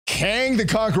Kang the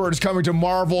Conqueror is coming to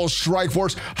Marvel Strike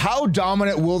Force. How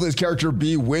dominant will this character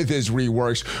be with his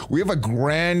reworks? We have a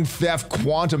Grand Theft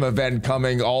Quantum event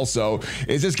coming also.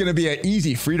 Is this going to be an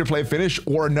easy free-to-play finish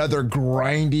or another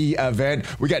grindy event?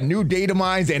 We got new data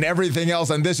mines and everything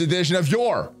else on this edition of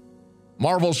your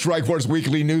Marvel Strike Force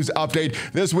Weekly News Update.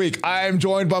 This week, I am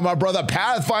joined by my brother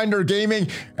Pathfinder Gaming.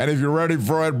 And if you're ready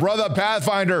for it, brother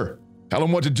Pathfinder, tell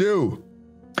him what to do.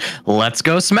 Let's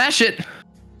go smash it.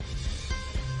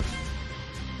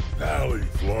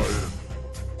 ValleyFlyin.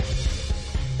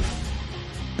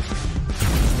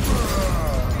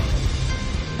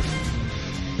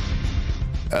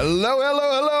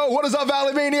 Hello. What is up,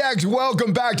 Valley Maniacs?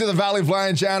 Welcome back to the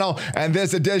ValleyFlyin channel and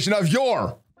this edition of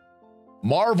your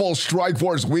Marvel Strike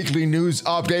Force Weekly News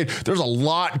Update. There's a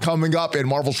lot coming up in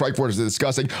Marvel Strike Force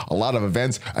discussing a lot of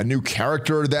events, a new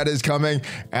character that is coming,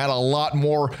 and a lot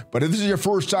more. But if this is your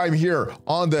first time here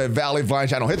on the ValleyFlyin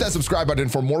channel, hit that subscribe button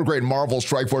for more great Marvel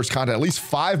Strike Force content. At least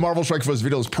 5 Marvel Strike Force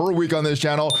videos per week on this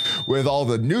channel with all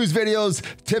the news videos,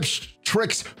 tips,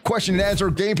 tricks, question and answer,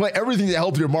 gameplay, everything to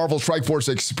help your Marvel Strike Force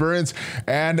experience.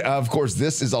 And of course,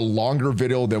 this is a longer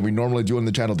video than we normally do on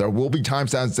the channel. There will be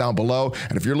timestamps down below.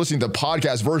 And if you're listening to the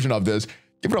podcast version of this,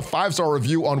 give it a 5-star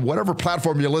review on whatever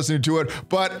platform you're listening to it.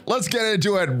 But let's get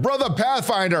into it. Brother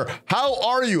Pathfinder, how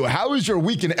are you? How has your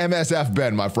week in MSF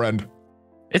been, my friend?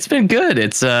 It's been good.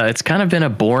 It's kind of been a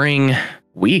boring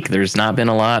week. There's not been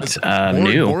a lot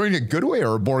new. Boring in a good way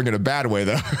or boring in a bad way,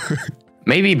 though?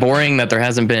 Maybe boring that there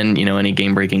hasn't been, any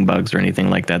game-breaking bugs or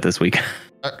anything like that this week.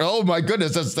 Oh my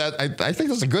goodness, I think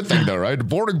that's a good thing though, right?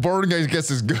 Boring, I guess,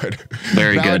 is good.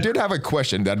 Very now, good. I did have a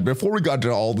question that before we got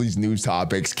to all these news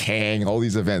topics, Kang, all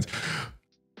these events,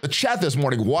 the chat this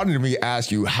morning wanted me to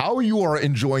ask you how you are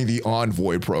enjoying the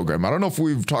Envoy program. I don't know if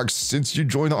we've talked since you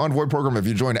joined the Envoy program, if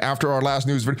you joined after our last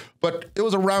news video, but it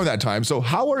was around that time. So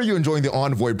how are you enjoying the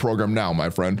Envoy program now, my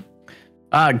friend?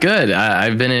 Good.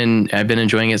 I've been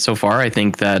enjoying it so far. I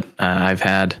think that I've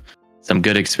had some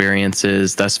good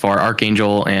experiences thus far.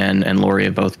 Archangel and Lori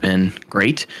have both been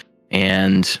great,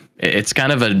 and it's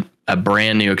kind of a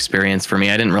brand new experience for me.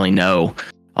 I didn't really know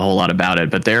a whole lot about it,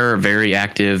 but they're very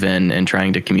active and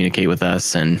trying to communicate with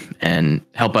us and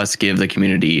help us give the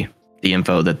community the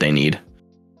info that they need.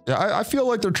 Yeah, I feel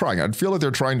like they're trying. I feel like they're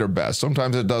trying their best.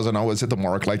 Sometimes it doesn't always hit the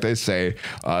mark, like they say.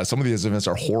 Some of these events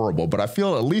are horrible, but I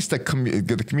feel at least the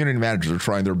community managers are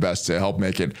trying their best to help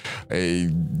make it a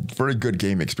very good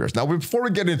game experience. Now, before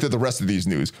we get into the rest of these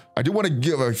news, I do want to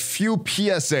give a few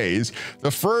PSAs.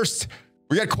 The first,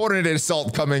 we got Coordinated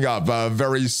Assault coming up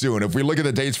very soon. If we look at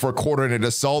the dates for Coordinated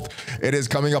Assault, it is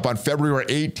coming up on February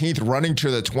 18th, running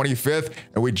to the 25th.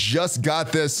 And we just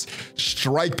got this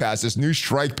strike pass, this new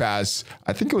strike pass,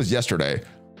 I think it was yesterday.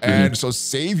 And so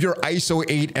save your ISO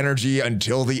 8 energy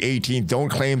until the 18th. Don't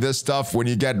claim this stuff when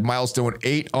you get Milestone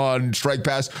 8 on Strike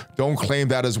Pass. Don't claim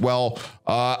that as well.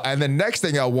 And the next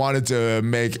thing I wanted to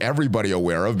make everybody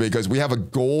aware of, because we have a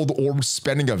gold orb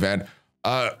spending event.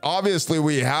 Obviously,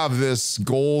 we have this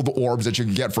gold orbs that you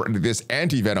can get for this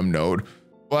anti-venom node,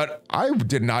 but I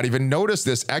did not even notice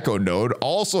this echo node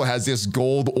also has this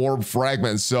gold orb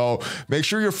fragment. So make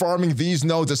sure you're farming these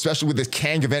nodes, especially with this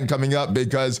Kang event coming up,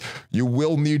 because you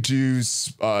will need to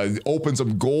open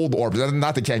some gold orbs.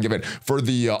 Not the Kang event, for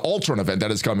the Ultron event that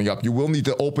is coming up. You will need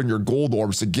to open your gold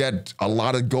orbs to get a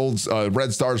lot of gold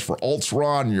red stars for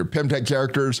Ultron, your Pimtech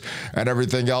characters, and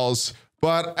everything else.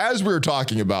 But as we were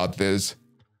talking about this,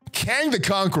 Kang the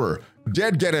Conqueror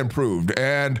did get improved,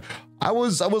 and I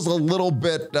was a little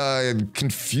bit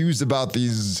confused about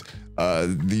these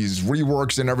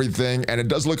reworks and everything, and it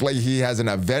does look like he has an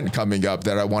event coming up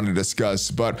that I want to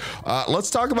discuss. But let's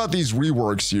talk about these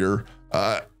reworks here.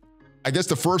 I guess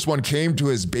the first one came to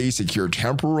his basic here,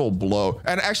 Temporal Blow.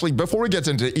 And actually, before we get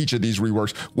into each of these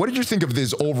reworks, what did you think of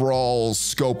this overall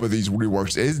scope of these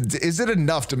reworks? Is it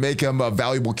enough to make him a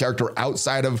valuable character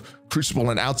outside of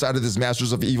Crucible and outside of this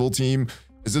Masters of Evil team?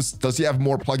 Does he have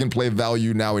more plug and play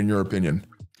value now, in your opinion?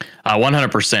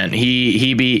 100%.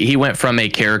 He went from a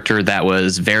character that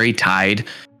was very tied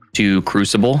to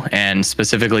Crucible, and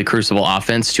specifically Crucible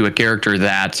offense, to a character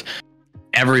that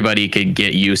everybody could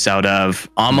get use out of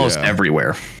almost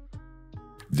everywhere.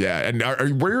 Yeah,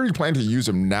 and where are you planning to use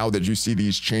him now that you see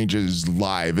these changes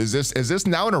live? Is this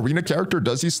now an arena character?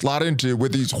 Does he slot into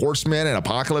with these Horsemen and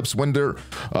Apocalypse when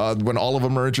all of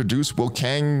them are introduced? Will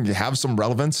Kang have some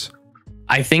relevance?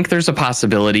 I think there's a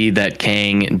possibility that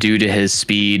Kang, due to his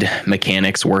speed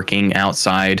mechanics working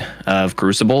outside of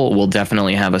Crucible, will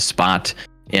definitely have a spot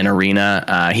in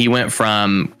arena. He went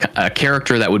from a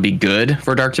character that would be good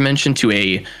for Dark Dimension to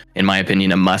in my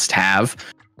opinion, a must-have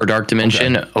for Dark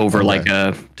Dimension over like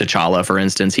a T'Challa, for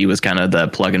instance. He was kind of the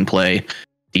plug and play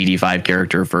DD5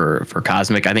 character for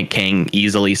Cosmic. I think Kang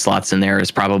easily slots in there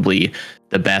as probably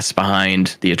the best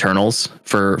behind the Eternals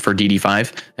for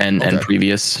DD5 and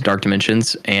previous Dark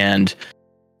Dimensions, and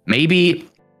maybe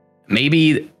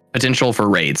potential for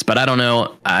raids, but I don't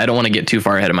know. I don't want to get too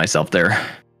far ahead of myself there.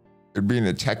 It'd be in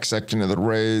the tech section of the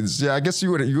raids. Yeah, I guess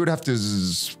you would have to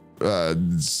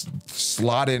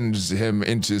slot in him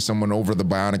into someone over the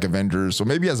Bionic Avengers. So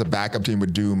maybe as a backup team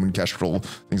with Doom and Kestrel,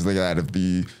 things like that, if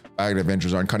the Bionic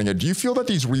Avengers aren't cutting it. Do you feel that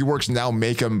these reworks now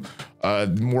make him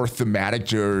more thematic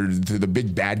to the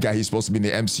big bad guy he's supposed to be in the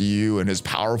MCU and his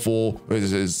powerful,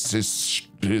 his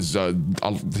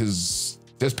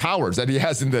powers that he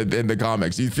has in the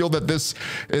comics? Do you feel that this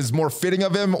is more fitting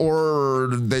of him, or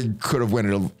they could have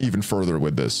went even further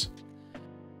with this?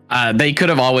 They could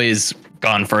have always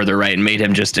gone further, right, and made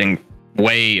him just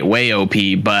way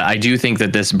OP. But I do think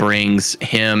that this brings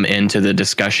him into the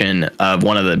discussion of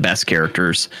one of the best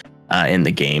characters in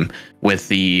the game, with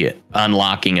the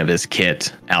unlocking of his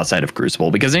kit outside of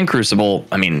Crucible. Because in Crucible,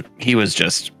 I mean, he was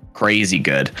just crazy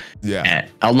good. Yeah.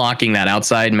 And unlocking that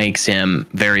outside makes him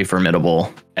very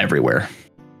formidable everywhere.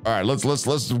 All right,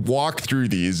 let's walk through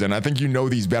these, and I think you know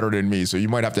these better than me, so you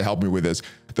might have to help me with this.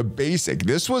 The basic,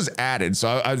 this was added.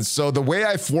 So the way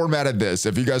I formatted this,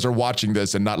 if you guys are watching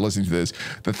this and not listening to this,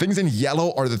 the things in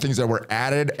yellow are the things that were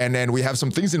added, and then we have some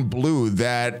things in blue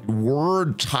that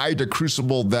were tied to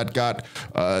Crucible that got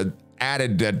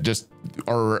added that just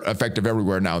are effective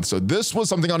everywhere now. So this was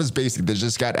something on his basic that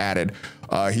just got added.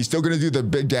 He's still going to do the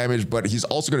big damage, but he's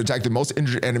also going to attack the most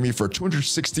injured enemy for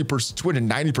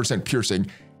 290% piercing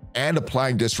and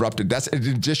applying disrupted. That's in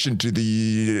addition to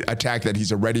the attack that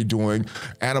he's already doing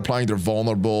and applying their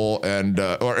vulnerable, and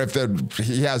or if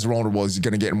he has vulnerable, he's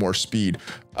going to get more speed.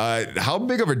 How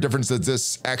big of a difference does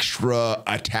this extra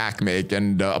attack make,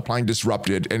 and applying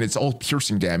disrupted, and it's all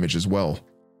piercing damage as well?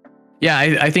 Yeah,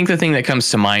 I think the thing that comes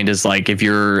to mind is like if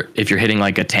you're hitting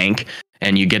like a tank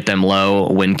and you get them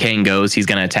low, when Kang goes, he's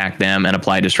going to attack them and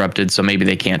apply disrupted, so maybe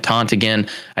they can't taunt again.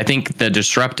 I think the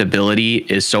disruptability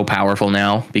is so powerful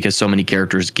now because so many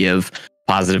characters give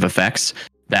positive effects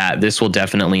that this will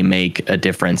definitely make a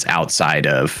difference outside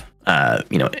of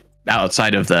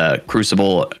outside of the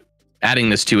Crucible. Adding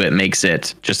this to it makes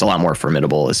it just a lot more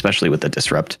formidable, especially with the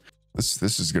disrupt.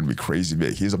 This is going to be crazy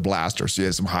big. He's a blaster, so he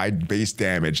has some high base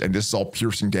damage, and this is all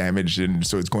piercing damage, and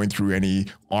so it's going through any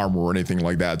armor or anything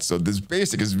like that. So this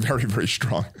basic is very, very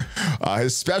strong.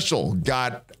 His special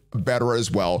got better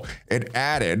as well. It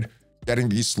added getting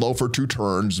these slow for 2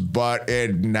 turns, but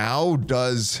it now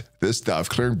does this stuff.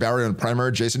 Clearing barrier on primary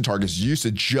adjacent targets. Used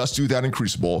to just do that in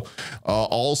Crucible.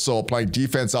 Also applying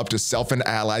defense up to self and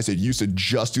allies. It used to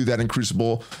just do that in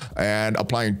Crucible. And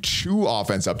applying 2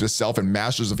 offense up to self and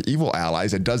Masters of Evil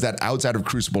allies. It does that outside of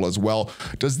Crucible as well.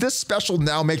 Does this special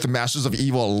now make the Masters of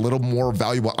Evil a little more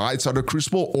valuable outside of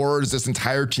Crucible, or is this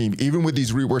entire team, even with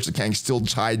these reworks of Kang, still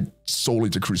tied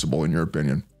solely to Crucible in your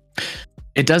opinion?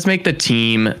 It does make the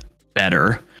team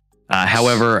better.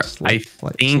 However, I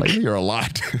think you're a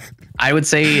lot. I would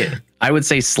say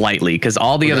slightly, because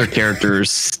all the other characters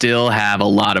still have a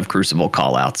lot of Crucible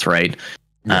callouts, right?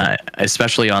 Yeah.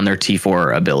 Especially on their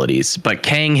T4 abilities. But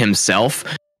Kang himself,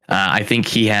 I think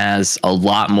he has a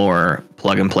lot more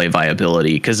plug and play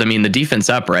viability, because I mean the defense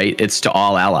up, right? It's to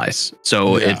all allies,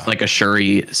 so it's like a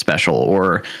Shuri special,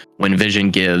 or when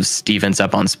Vision gives defense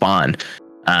up on spawn,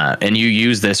 and you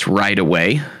use this right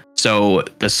away. So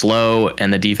the slow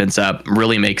and the defense up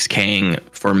really makes Kang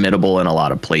formidable in a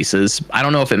lot of places. I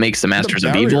don't know if it makes the Masters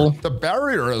of Evil. The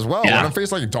barrier as well. Yeah. When I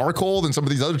face like Darkhold and some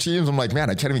of these other teams, I'm like, man,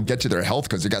 I can't even get to their health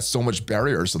because they got so much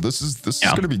barrier. So this is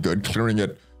going to be good, clearing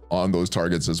it on those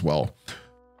targets as well.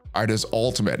 All right, his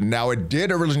ultimate. Now, it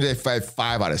did originally say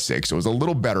 5 out of 6. So it was a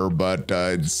little better, but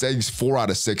it says 4 out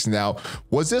of 6 now.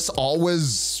 Was this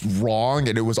always wrong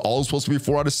and it was always supposed to be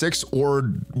 4 out of 6? Or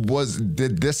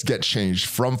did this get changed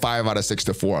from 5 out of 6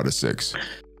 to 4 out of 6?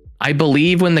 I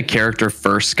believe when the character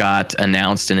first got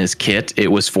announced in his kit, it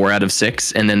was 4 out of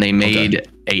 6. And then they made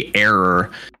a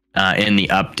error in the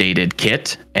updated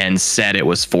kit and said it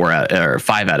was 5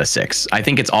 out of 6. I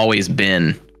think it's always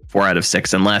been 4 out of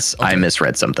 6, unless I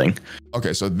misread something.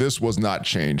 Okay, so this was not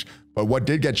changed. But what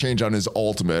did get changed on his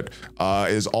ultimate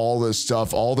is all this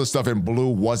stuff. All the stuff in blue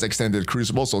was extended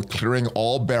Crucible, so clearing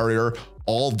all barrier,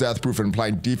 all death proof, and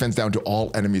applying defense down to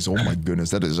all enemies. Oh my goodness,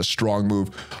 that is a strong move.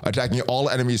 Attacking all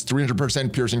enemies,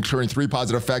 300% piercing, clearing 3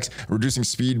 positive effects, reducing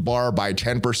speed bar by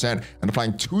 10%, and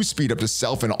applying 2 speed up to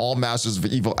self and all Masters of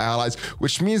Evil allies,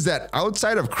 which means that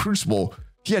outside of Crucible,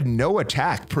 he had no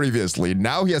attack previously.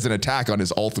 Now he has an attack on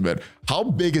his ultimate. How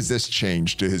big is this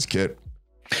change to his kit?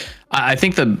 I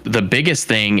think the biggest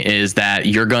thing is that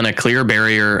you're going to clear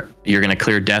barrier, you're going to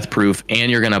clear death proof, and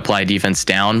you're going to apply defense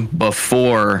down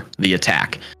before the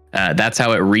attack. That's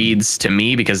how it reads to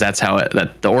me, because that's how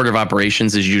that the order of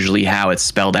operations is usually how it's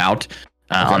spelled out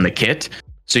on the kit.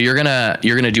 So you're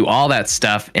gonna do all that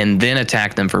stuff and then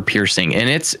attack them for piercing, and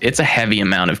it's a heavy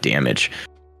amount of damage.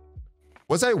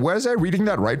 Was I reading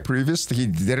that right previously? He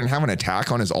didn't have an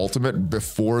attack on his ultimate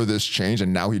before this change,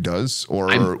 and now he does?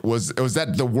 Or was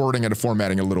that the wording and the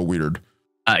formatting a little weird?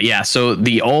 Yeah, so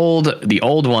the old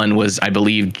one was, I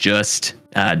believe, just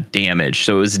damage.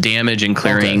 So it was damage and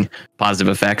clearing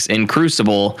positive effects. In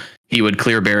Crucible, he would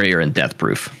clear barrier and death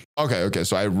proof. Okay.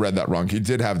 So I read that wrong. He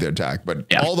did have the attack,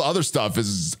 but all the other stuff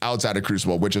is outside of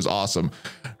Crucible, which is awesome.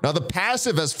 Now the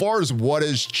passive, as far as what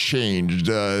has changed,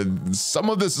 some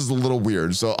of this is a little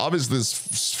weird. So obviously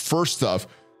this first stuff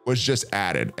was just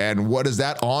added. And what is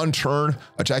that? On turn,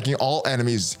 attacking all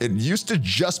enemies. It used to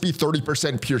just be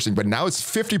 30% piercing, but now it's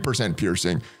 50%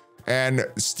 piercing. And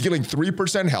stealing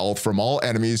 3% health from all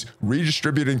enemies,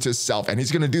 redistributing to self. And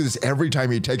he's going to do this every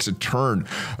time he takes a turn.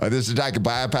 This attack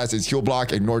bypasses heal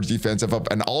block, ignores defensive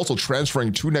up, and also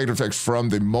transferring 2 negative effects from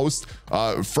the most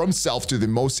from self to the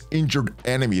most injured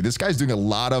enemy. This guy's doing a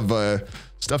lot of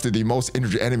stuff to the most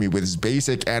injured enemy with his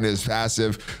basic and his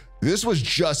passive. This was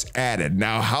just added.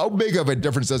 Now, how big of a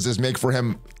difference does this make for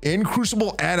him in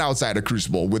Crucible and outside of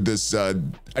Crucible with this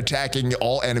attacking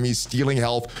all enemies, stealing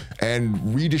health, and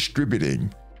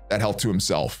redistributing that health to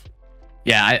himself?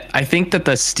 Yeah, I think that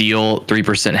the steal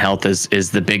 3% health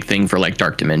is the big thing for like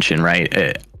Dark Dimension,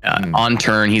 right? On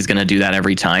turn, he's going to do that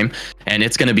every time, and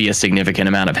it's going to be a significant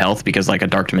amount of health because like a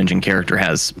Dark Dimension character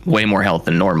has way more health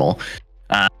than normal.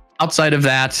 Outside of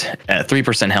that,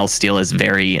 3% health steal is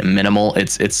very minimal.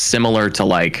 It's similar to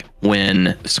like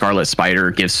when Scarlet Spider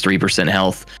gives 3%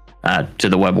 health to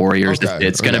the Web Warriors.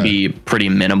 It's going to be pretty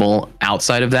minimal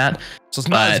outside of that. So it's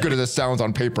not as good as it sounds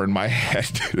on paper in my head,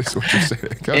 is what you're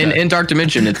saying. In Dark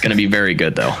Dimension, it's going to be very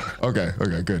good though. Okay,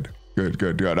 good.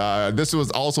 This was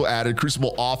also added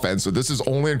Crucible offense. So this is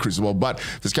only in Crucible, but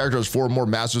this character has 4 more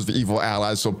Masters of Evil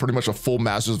allies. So pretty much a full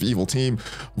Masters of Evil team.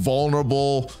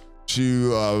 Vulnerable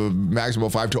to maximum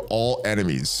 5 to all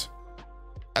enemies.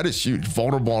 That is huge.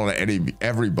 Vulnerable on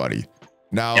everybody.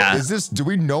 Now, do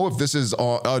we know if this is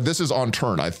on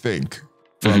turn, I think,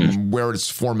 from where it's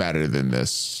formatted in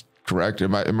this, correct?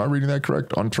 Am I reading that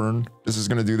correct? On turn, this is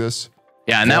going to do this?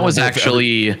 Yeah, and that was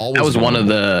actually, that was one of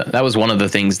the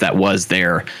things that was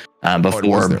there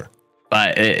before,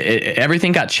 but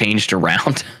everything got changed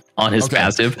around on his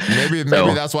passive. Maybe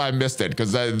that's why I missed it,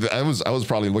 because I was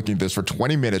probably looking at this for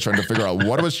 20 minutes trying to figure out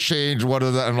what was changed, what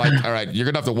is that. I'm like, all right, you're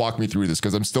gonna have to walk me through this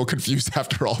because I'm still confused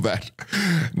after all that.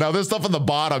 Now this stuff on the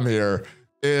bottom here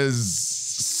is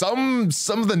some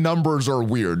of the numbers are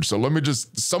weird. So let me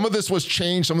just, some of this was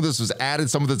changed, some of this was added,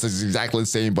 some of this is exactly the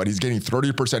same, but he's getting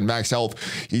 30% max health.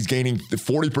 He's gaining the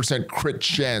 40% crit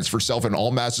chance for self and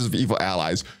all Masters of Evil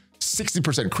allies.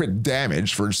 60% crit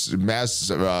damage for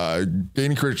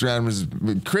gaining crit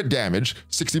damage,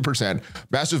 60%.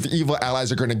 Masters of Evil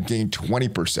allies are going to gain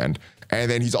 20%.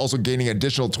 And then he's also gaining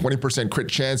additional 20% crit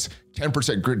chance,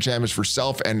 10% crit damage for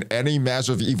self, and any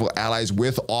Master of Evil allies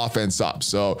with offense up.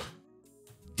 So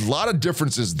a lot of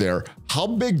differences there. How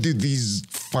big do these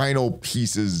final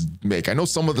pieces make? I know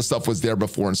some of the stuff was there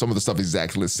before and some of the stuff is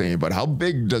exactly the same, but how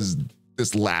big does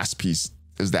this last piece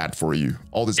is that for you?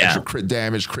 All this extra crit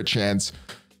damage, crit chance.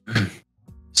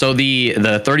 So the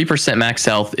 30% max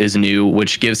health is new,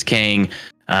 which gives Kang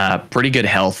pretty good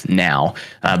health now.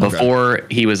 Before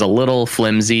he was a little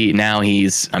flimsy. Now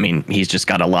he's just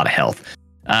got a lot of health.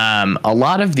 A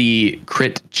lot of the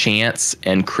crit chance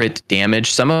and crit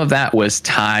damage, some of that was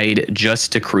tied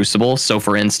just to Crucible. So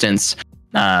for instance,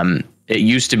 it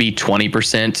used to be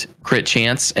 20% crit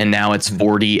chance and now it's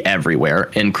 40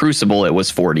 everywhere. In Crucible, it was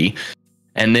 40.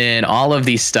 And then all of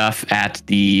the stuff at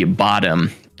the bottom,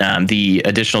 the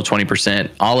additional 20%,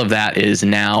 all of that is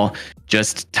now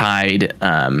just tied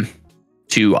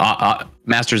to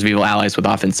Masters of Evil allies with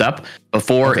offense up.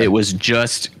 Before it was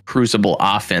just Crucible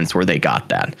offense where they got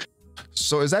that.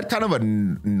 So is that kind of a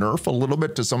nerf a little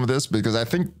bit to some of this? Because I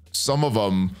think some of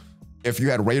them, if you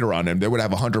had Raider on them, they would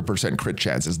have 100% crit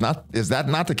chance. Is that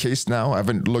not the case now? I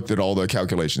haven't looked at all the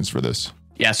calculations for this.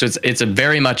 Yeah, so it's a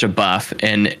very much a buff,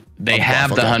 and they have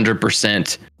the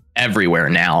 100% everywhere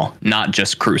now, not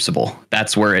just Crucible.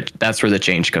 That's where the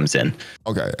change comes in.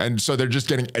 Okay, and so they're just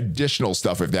getting additional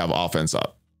stuff if they have offense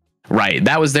up. Right.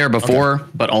 That was there before,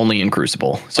 but only in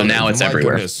Crucible. So now it's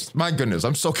everywhere. My goodness.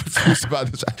 I'm so confused about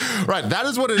this. Right. That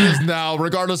is what it is now,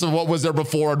 regardless of what was there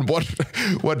before and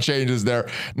what changes there.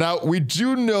 Now, we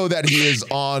do know that he is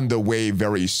on the way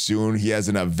very soon. He has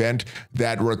an event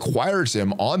that requires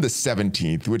him on the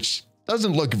 17th, which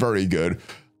doesn't look very good.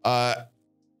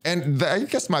 And I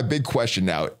guess my big question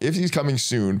now, if he's coming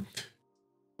soon,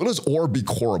 will his orb be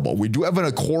coreable? We do have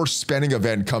a core spending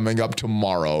event coming up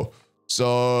tomorrow.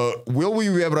 So will we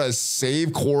be able to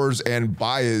save cores and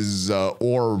buy his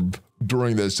orb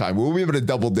during this time? Will we be able to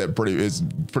double dip? Is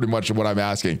pretty much what I'm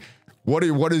asking. What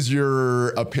is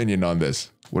your opinion on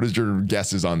this? What is your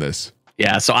guesses on this?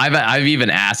 Yeah, so I've even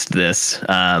asked this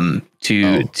to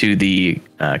the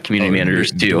community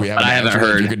managers too, but I haven't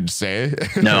heard. You could say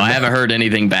no, I haven't heard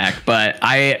anything back. But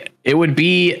it would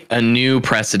be a new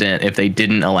precedent if they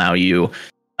didn't allow you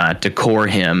to core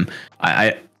him.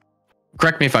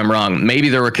 Correct me if I'm wrong. Maybe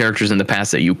there were characters in the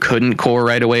past that you couldn't core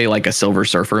right away, like a Silver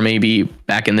Surfer, maybe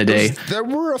back in the day. There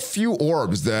were a few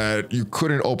orbs that you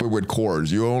couldn't open with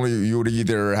cores. You would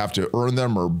either have to earn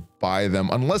them or buy them,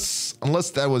 unless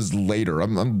that was later.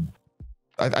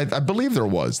 I believe there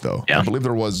was though. Yeah. I believe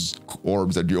there was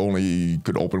orbs that you only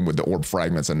could open with the orb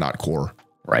fragments and not core.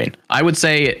 Right. I would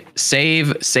say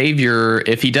save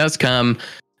if he does come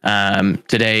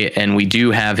today and we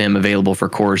do have him available for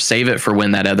cores, save it for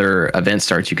when that other event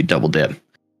starts. You could double dip.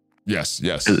 Yes.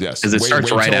 Because it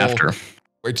starts right after.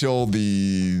 Wait till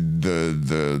the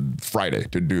Friday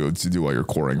to do all your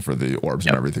coring for the orbs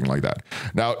and everything like that.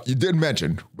 Now, you did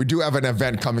mention we do have an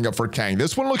event coming up for Kang.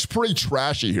 This one looks pretty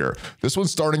trashy here. This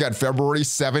one's starting at February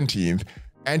 17th.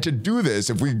 And to do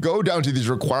this, if we go down to these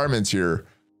requirements here,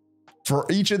 for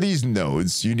each of these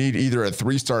nodes, you need either a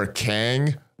 3-star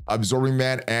Kang, Absorbing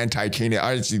Man, and Titania.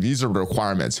 I see these are the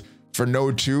requirements. For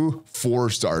node 2, 4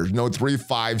 stars. Node 3,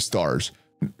 5 stars.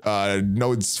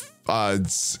 Nodes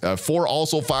 4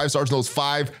 also 5 stars. Nodes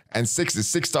 5 and 6 is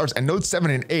 6 stars. And nodes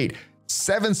 7 and 8,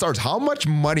 7 stars. How much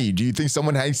money do you think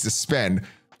someone has to spend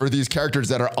for these characters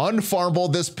that are unfarmable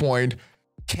at this point?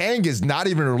 Kang is not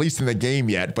even released in the game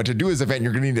yet, but to do this event,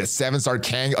 you're going to need a 7-star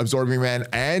Kang, Absorbing Man,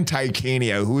 and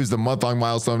Titania, who is the month-long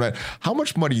milestone event. How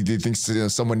much money do you think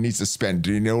someone needs to spend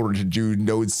in order to do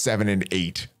nodes 7 and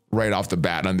 8 right off the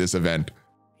bat on this event?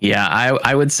 Yeah,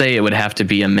 I would say it would have to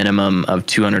be a minimum of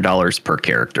 $200 per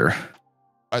character. All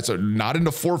right, so not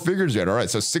into 4 figures yet. All right,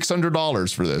 so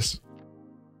 $600 for this.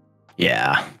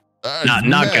 Yeah,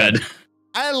 not good.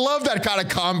 I love that kind of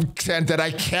content that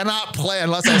I cannot play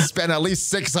unless I spend at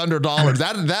least $600.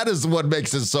 That is what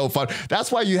makes it so fun.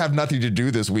 That's why you have nothing to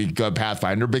do this week,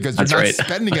 Pathfinder, because you're not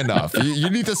spending enough. You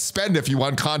need to spend if you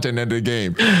want content in the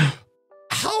game.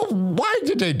 Why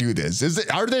did they do this?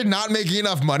 Are they not making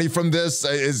enough money from this?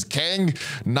 Is Kang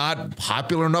not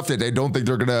popular enough that they don't think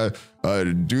they're gonna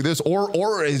do this, or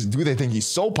do they think he's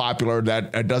so popular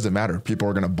that it doesn't matter? People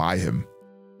are gonna buy him.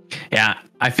 Yeah,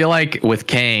 I feel like with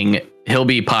Kang, he'll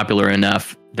be popular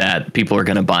enough that people are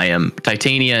gonna buy him.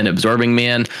 Titania and Absorbing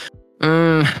Man,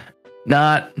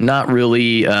 not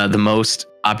really the most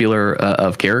popular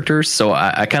of characters. So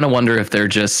I kind of wonder if they're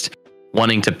just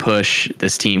wanting to push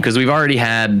this team, because we've already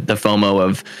had the FOMO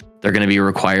of they're going to be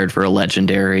required for a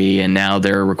legendary, and now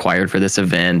they're required for this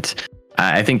event.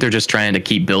 I think they're just trying to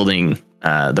keep building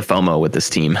the FOMO with this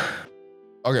team.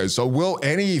 Okay, so will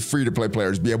any free-to-play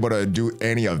players be able to do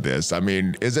any of this? I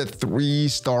mean, is it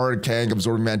 3-star Kang,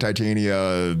 Absorbing Man,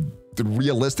 Titania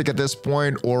realistic at this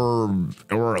point, or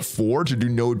a 4 to do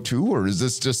node 2, or is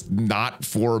this just not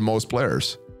for most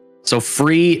players? So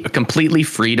completely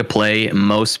free to play.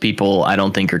 Most people, I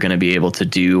don't think, are going to be able to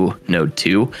do node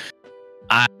 2.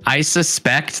 I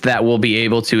suspect that we'll be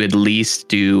able to at least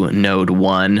do node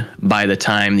 1 by the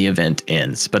time the event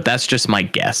ends, but that's just my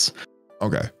guess.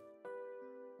 Okay.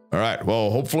 All right. Well,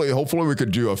 hopefully we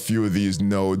could do a few of these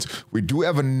nodes. We do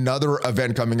have another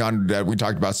event coming on that we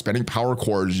talked about, spending power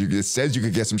cores. It says you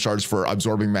could get some shards for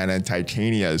Absorbing Man and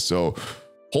Titania. So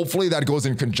hopefully that goes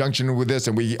in conjunction with this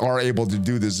and we are able to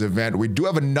do this event. We do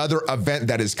have another event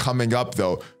that is coming up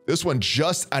though. This one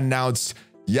just announced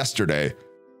yesterday.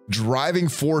 Driving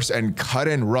Force and Cut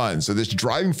and Run. So this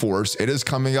Driving Force, it is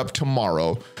coming up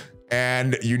tomorrow.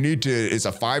 And you need to, it's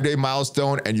a 5-day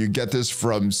milestone, and you get this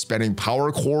from spending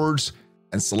power cores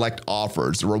and select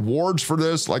offers. The rewards for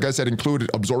this, like I said, include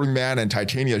Absorbing Man and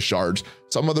Titania shards.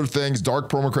 Some other things, dark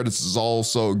promo credits is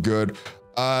also good.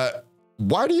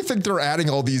 Why do you think they're adding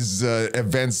all these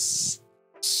events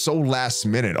so last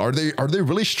minute? Are they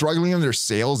really struggling in their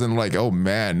sales and like, oh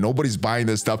man, nobody's buying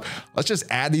this stuff? Let's just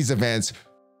add these events,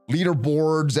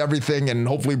 leaderboards, everything, and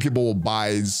hopefully people will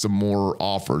buy some more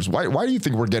offers. Why do you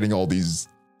think we're getting all these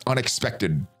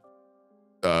unexpected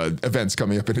events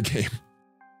coming up in the game?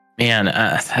 Man,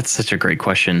 that's such a great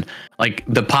question. Like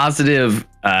the positive,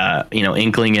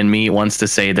 inkling in me wants to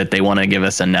say that they want to give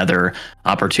us another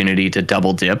opportunity to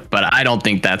double dip, but I don't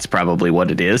think that's probably what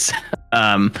it is.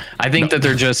 I think that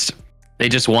they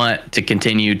just want to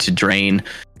continue to drain,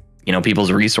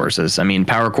 people's resources. I mean,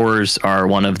 power cores are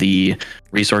one of the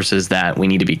resources that we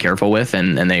need to be careful with,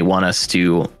 and they want us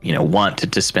to, want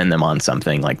to spend them on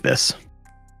something like this.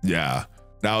 Yeah.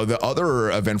 Now, the other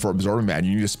event for Absorbing Man,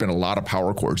 you need to spend a lot of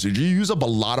power cores. Did you use up a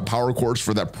lot of power cores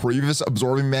for that previous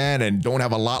Absorbing Man and don't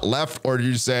have a lot left? Or did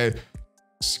you say,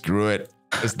 screw it,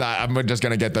 it's not, I'm just going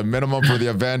to get the minimum for the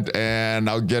event and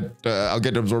I'll get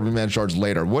the Absorbing Man shards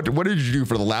later. What did you do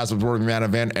for the last Absorbing Man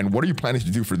event? And what are you planning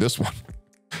to do for this one?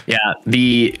 Yeah,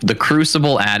 the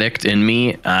Crucible addict in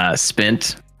me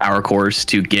spent power cores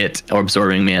to get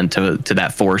Absorbing Man to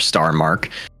that 4-star mark.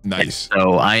 Nice. And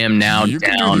so I am now you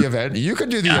down. Can do the event. You can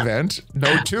do the event.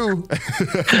 No 2.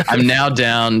 I'm now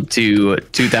down to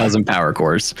 2,000 power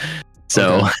cores.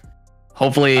 So okay.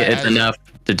 Hopefully it's enough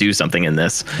to do something in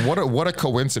this. What a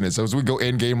coincidence. As we go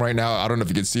in game right now, I don't know if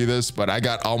you can see this, but I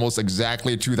got almost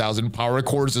exactly 2,000 power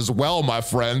cores as well, my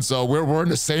friend. So we're in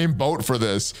the same boat for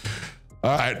this.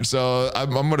 All right, so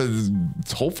I'm gonna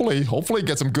hopefully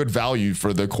get some good value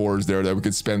for the cores there that we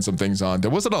could spend some things on. There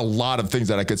wasn't a lot of things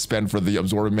that I could spend for the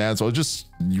Absorbing Man, so I was just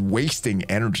wasting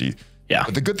energy. Yeah.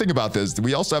 But the good thing about this,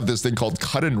 we also have this thing called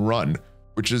Cut and Run,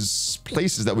 which is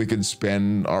places that we can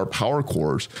spend our power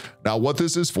cores. Now, what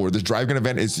this is for, this Drive Gun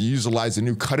event is to utilize the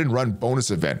new Cut and Run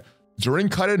bonus event. During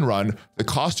Cut and Run, the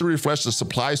cost to refresh the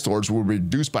supply stores will be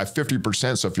reduced by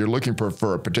 50%. So if you're looking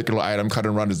for a particular item, Cut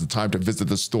and Run is the time to visit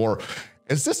the store.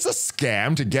 Is this a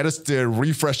scam to get us to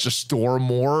refresh the store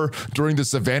more during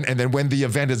this event? And then when the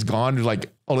event is gone, you're like,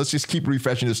 oh, let's just keep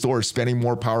refreshing the store, spending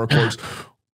more power cores.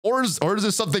 Or is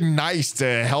there something nice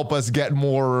to help us get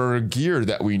more gear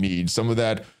that we need? Some of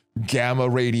that gamma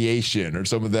radiation or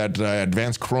some of that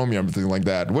advanced chromium, thing like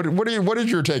that. What is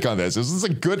your take on this? Is this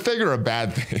a good thing or a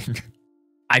bad thing?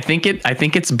 I think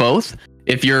it's both.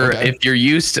 If you're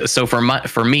used to, so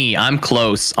for me, I'm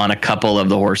close on a couple of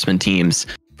the Horseman teams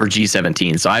for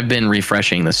G17. So I've been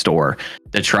refreshing the store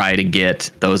to try to get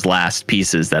those last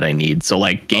pieces that I need. So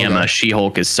like Gamma,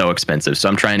 She-Hulk is so expensive. So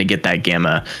I'm trying to get that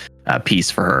Gamma piece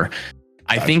for her.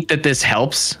 I think that this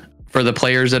helps for the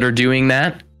players that are doing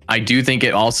that. I do think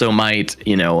it also might,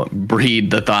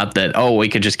 breed the thought that, oh, we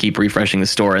could just keep refreshing the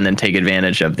store and then take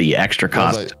advantage of the extra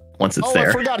cost once it's there.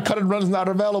 I forgot Cut and Run is not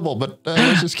available, but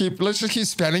let's just keep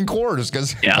spending cores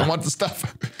because I want the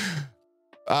stuff.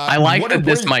 I like that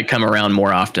this might come around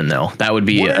more often, though. That would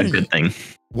be a good thing.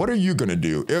 What are you going to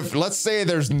do? If, let's say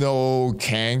there's no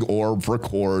Kang Orb for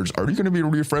cores, are you going to be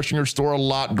refreshing your store a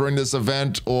lot during this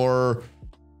event? Or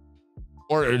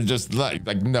just like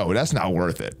no, that's not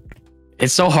worth it.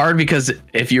 It's so hard because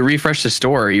if you refresh the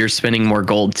store, you're spending more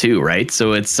gold too, right?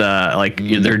 So it's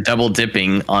they're double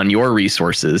dipping on your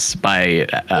resources by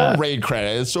or raid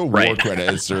credits or war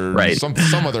credits or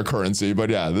some other currency. But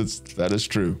yeah, that is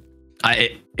true.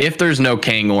 If there's no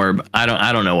Kang Orb, I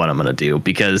don't know what I'm gonna do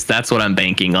because that's what I'm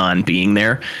banking on being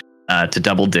there to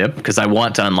double dip because I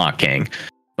want to unlock Kang.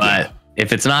 But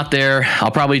if it's not there, I'll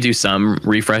probably do some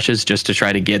refreshes just to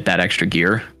try to get that extra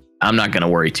gear. I'm not gonna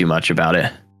worry too much about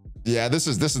it. Yeah, this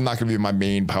is not going to be my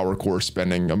main power core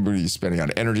spending. I'm going to be spending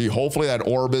on energy. Hopefully that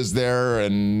orb is there,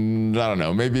 and I don't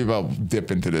know, maybe I'll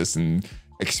dip into this and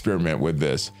experiment with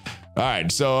this. All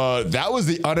right, so that was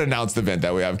the unannounced event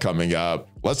that we have coming up.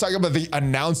 Let's talk about the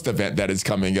announced event that is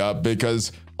coming up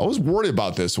because I was worried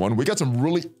about this one. We got some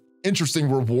really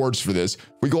interesting rewards for this.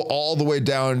 We go all the way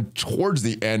down towards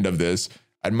the end of this.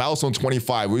 At Milestone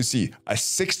 25, we see a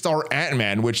 6-star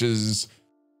Ant-Man, which is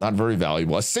not very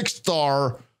valuable. A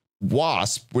 6-star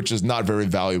Wasp, which is not very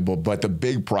valuable, but the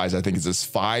big prize I think is this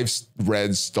 5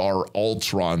 red star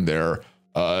Ultron there,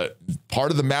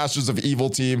 part of the Masters of Evil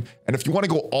team. And if you want to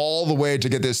go all the way to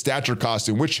get this stature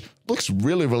costume, which looks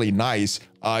really, really nice,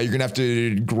 you're gonna have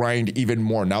to grind even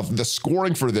more. Now the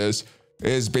scoring for this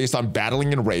is based on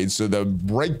battling in raids. So the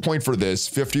break point for this,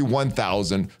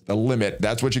 51,000, the limit,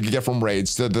 that's what you can get from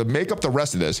raids. So to make up the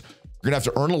rest of this, you're gonna have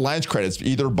to earn alliance credits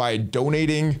either by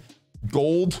donating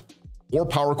gold or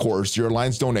power cores to your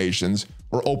alliance donations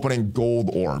or opening gold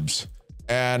orbs.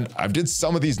 And I've did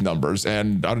some of these numbers.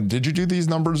 And did you do these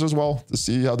numbers as well to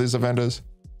see how this event is?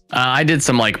 I did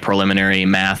some like preliminary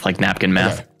math, like napkin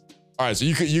math. Okay. All right, so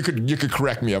you could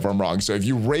correct me if I'm wrong. So if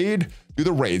you do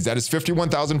the raids, that is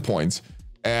 51,000 points,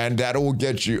 and that will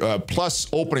get you plus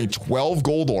opening 12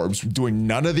 gold orbs, doing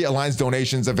none of the alliance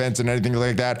donations, events, and anything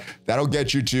like that. That'll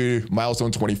get you to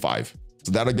milestone 25.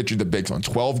 So that'll get you the big one,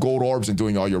 12 gold orbs and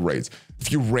doing all your raids.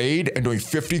 If you raid and doing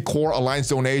 50 core alliance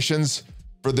donations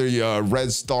for the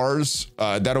red stars,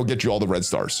 that'll get you all the red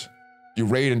stars. You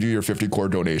raid and do your 50 core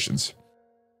donations.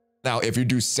 Now, if you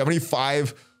do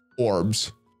 75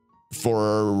 orbs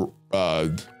for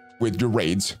with your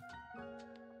raids,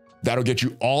 that'll get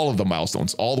you all of the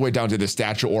milestones, all the way down to the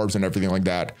stature orbs and everything like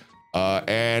that.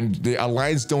 And the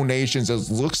alliance donations,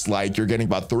 it looks like you're getting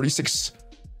about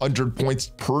 3,600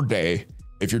 points per day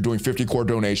if you're doing 50 core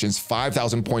donations,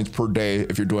 5,000 points per day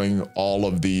if you're doing all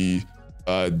of the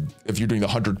if you're doing the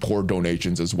 100 core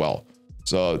donations as well.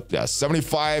 So yeah,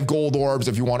 75 gold orbs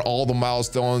if you want all the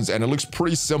milestones, and it looks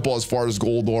pretty simple as far as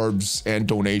gold orbs and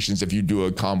donations if you do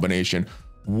a combination.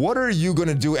 What are you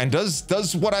gonna do? And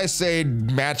does what I say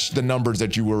match the numbers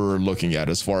that you were looking at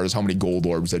as far as how many gold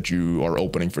orbs that you are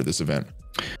opening for this event?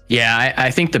 Yeah,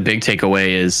 I think the big takeaway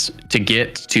is to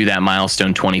get to that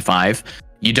milestone 25,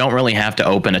 you don't really have to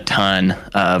open a ton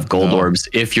of gold orbs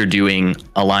if you're doing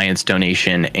alliance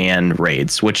donation and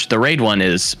raids, which the raid one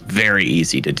is very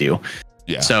easy to do.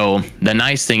 Yeah. So the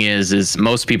nice thing is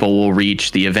most people will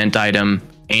reach the event item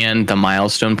and the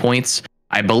milestone points,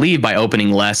 I believe, by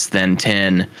opening less than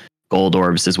 10 gold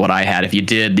orbs is what I had if you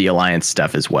did the alliance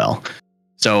stuff as well.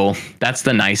 So that's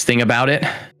the nice thing about it.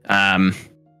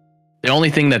 The only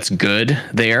thing that's good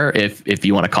there, if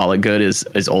you want to call it good,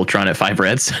 is Ultron at 5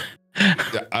 reds.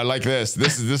 Yeah, I like this.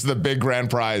 This is the big grand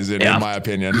prize in my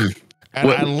opinion. And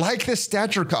I like this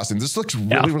stature costume. This looks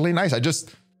really nice.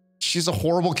 She's a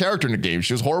horrible character in the game.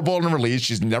 She was horrible in the release.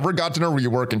 She's never gotten a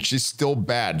rework, and she's still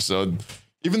bad. So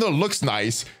even though it looks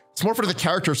nice, it's more for the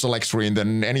character select screen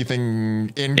than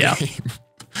anything in game.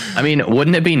 I mean,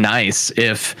 wouldn't it be nice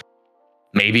if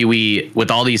maybe with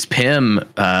all these PIM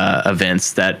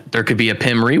events, that there could be a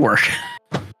PIM rework?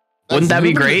 Wouldn't that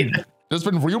be great? There's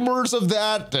been rumors of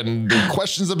that and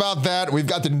questions about that. We've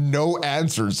got no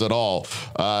answers at all.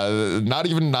 Not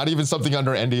even something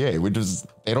under NDA.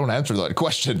 They don't answer that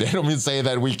question. They don't even say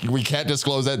that we can't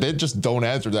disclose that. They just don't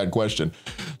answer that question.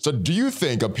 So do you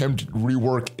think a PIM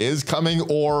rework is coming,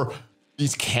 or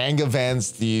these Kang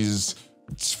events, these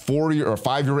 4-year or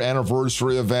 5-year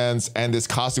anniversary events, and this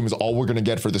costume is all we're gonna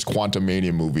get for this Quantum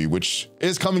Mania movie, which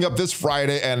is coming up this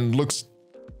Friday and looks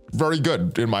very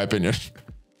good in my opinion?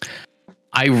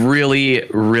 I really,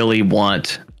 really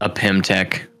want a PIM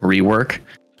Tech rework.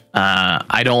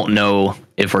 I don't know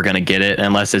if we're going to get it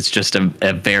unless it's just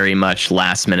a very much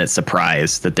last minute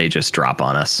surprise that they just drop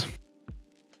on us.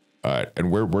 All right. And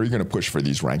where are you going to push for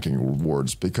these ranking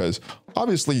rewards? Because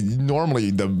obviously,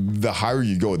 normally the higher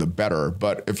you go, the better.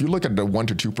 But if you look at the 1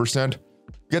 to 2%, you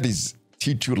get these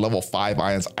T2 level 5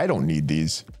 ions. I don't need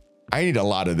these. I need a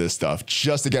lot of this stuff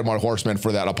just to get my horsemen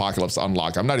for that Apocalypse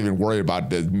unlock. I'm not even worried about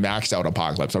the maxed out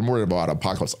Apocalypse. I'm worried about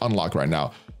Apocalypse unlock right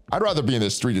now. I'd rather be in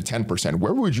this 3 to 10%.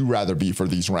 Where would you rather be for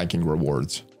these ranking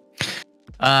rewards?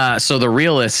 So the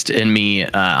realist in me,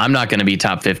 I'm not going to be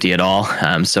top 50 at all.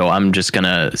 So I'm just going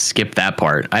to skip that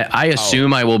part. I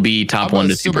assume I will be top 1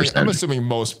 to 2%. I'm assuming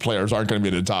most players aren't going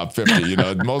to be in the top 50. You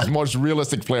know, most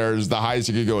realistic players, the highest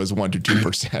you could go is 1 to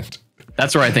 2%.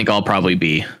 That's where I think I'll probably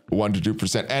be. 1 to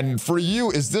 2%. And for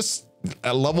you, is this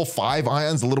a level 5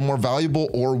 ions a little more valuable,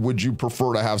 or would you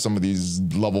prefer to have some of these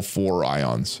level 4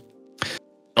 ions?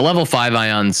 The level 5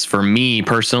 ions for me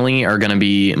personally are going to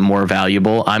be more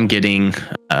valuable. I'm getting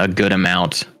a good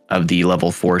amount of the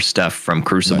level 4 stuff from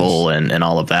Crucible and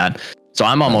all of that. So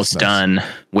I'm almost done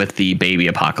with the baby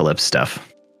Apocalypse stuff.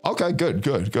 Okay,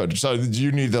 good. So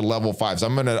you need the level 5s.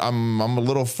 I'm a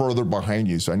little further behind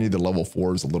you, so I need the level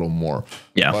 4s a little more.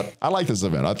 Yeah. But I like this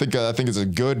event. I think it's a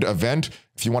good event.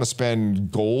 If you want to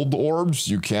spend gold orbs,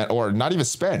 you can, or not even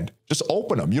spend, just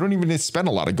open them. You don't even need to spend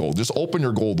a lot of gold. Just open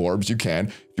your gold orbs. You can.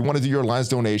 If you want to do your alliance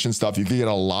donation stuff, you can get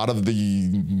a lot of the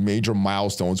major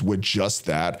milestones with just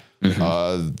that.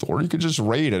 Or you could just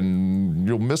raid and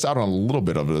you'll miss out on a little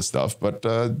bit of this stuff. But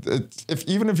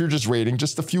even if you're just raiding,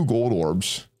 just a few gold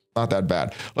orbs, not that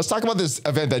bad. Let's talk about this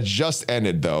event that just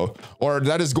ended, though, or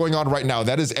that is going on right now.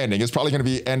 That is ending. It's probably going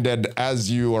to be ended as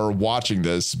you are watching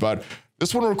this, but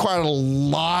this one required a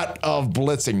lot of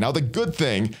blitzing. Now, the good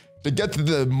thing, to get to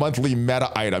the monthly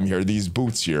meta item here, these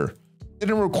boots here, it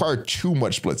didn't require too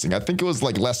much blitzing. I think it was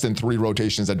like less than 3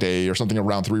 rotations a day or something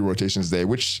around 3 rotations a day,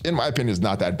 which in my opinion is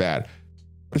not that bad.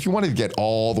 But if you wanted to get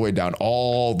all the way down,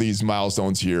 all these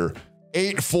milestones here,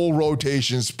 8 full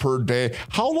rotations per day.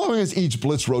 How long is each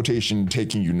blitz rotation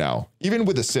taking you now, even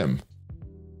with a sim?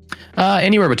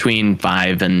 Anywhere between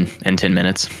 5 and 10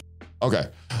 minutes. Okay.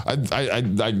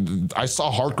 I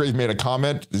saw Heartgrave made a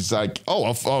comment. It's like, oh,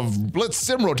 of Blitz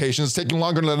sim rotation is taking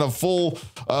longer than a full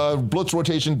Blitz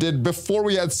rotation did before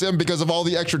we had sim because of all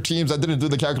the extra teams. I didn't do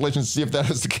the calculations to see if that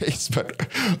is the case, but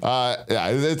yeah,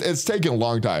 it's taken a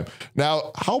long time.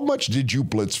 Now, how much did you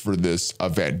Blitz for this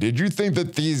event? Did you think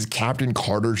that these Captain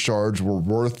Carter shards were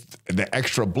worth the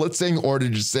extra blitzing, or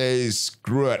did you say,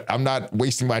 screw it, I'm not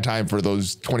wasting my time for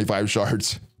those 25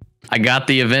 shards? I got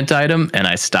the event item and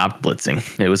I stopped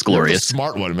blitzing. It was glorious.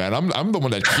 Smart one, man. I'm the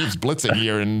one that keeps blitzing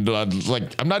here, and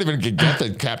like I'm not even gonna get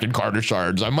the Captain Carter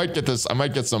shards. I might get this. I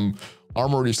might get some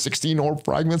Armory 16 orb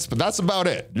fragments, but that's about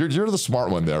it. You're the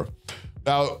smart one there.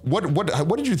 Now,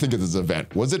 what did you think of this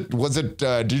event? Was it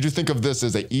did you think of this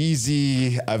as an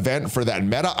easy event for that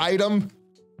meta item,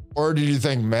 or did you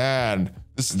think, man,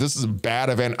 this is a bad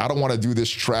event, I don't want to do this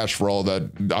trash for all that,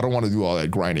 I don't want to do all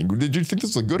that grinding? Did you think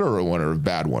this was a good or a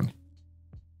bad one?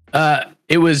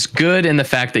 It was good in the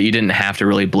fact that you didn't have to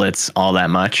really blitz all that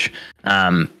much.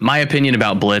 My opinion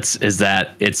about blitz is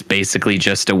that it's basically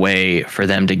just a way for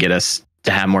them to get us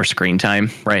to have more screen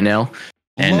time right now,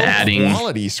 and low adding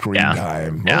quality screen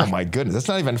time. Oh my goodness, that's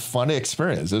not even a fun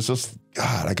experience. It's just,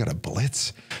 God, I gotta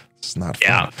blitz. It's not fun.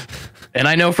 Yeah. And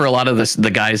I know for a lot of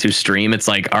the guys who stream, it's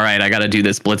like, all right, I got to do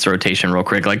this blitz rotation real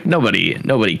quick. Like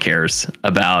nobody cares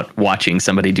about watching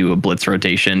somebody do a blitz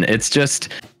rotation. It's just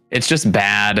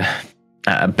bad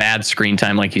screen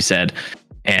time, like you said.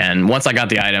 And once I got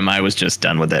the item, I was just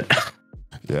done with it.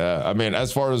 Yeah, I mean,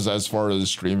 as far as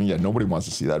streaming, yeah, nobody wants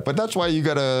to see that. But that's why you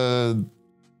gotta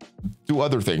do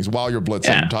other things while you're blitzing.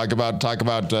 Yeah. Talk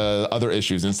about other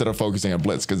issues instead of focusing on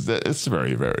blitz, because it's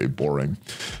very, very boring.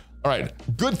 All right,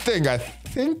 good thing I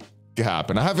think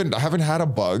happened. I haven't had a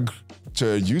bug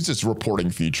to use this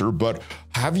reporting feature, but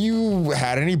have you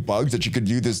had any bugs that you could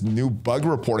do this new bug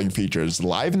reporting features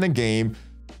live in the game,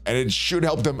 and it should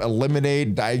help them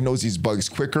diagnose these bugs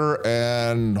quicker,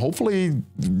 and hopefully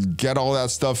get all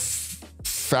that stuff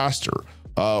faster?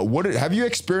 Have you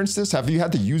experienced this? Have you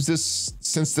had to use this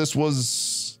since this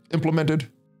was implemented?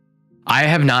 I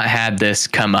have not had this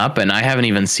come up, and I haven't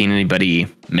even seen anybody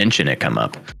mention it come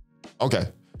up. Okay.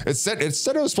 It said it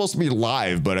was supposed to be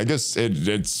live, but I guess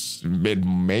it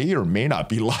may or may not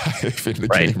be live in the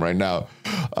game right now.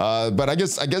 But I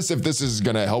guess if this is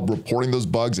gonna help reporting those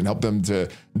bugs and help them to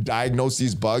diagnose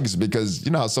these bugs, because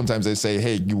you know how sometimes they say,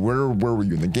 hey, where were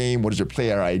you in the game? What is your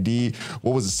player ID?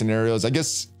 What was the scenarios? I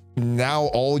guess now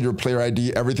all your player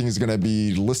ID, everything is gonna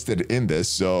be listed in this,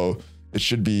 so it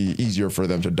should be easier for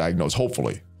them to diagnose.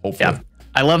 Hopefully. Yeah.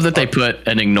 I love that they put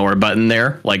an ignore button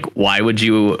there. Like, why would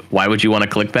you want to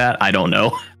click that? I don't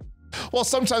know. Well,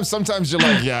 sometimes you're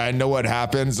like, yeah, I know what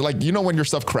happens. Like, you know, when your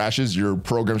stuff crashes, your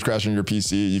program's crashing your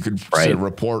PC, you could say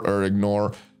report or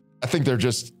ignore. I think they're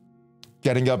just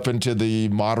getting up into the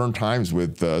modern times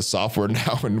with software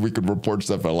now, and we could report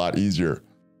stuff a lot easier.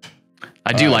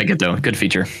 I do like it though. Good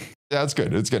feature. Yeah, it's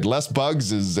good. It's good. Less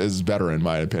bugs is better in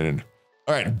my opinion.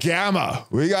 All right, Gamma.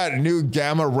 We got new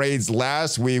Gamma raids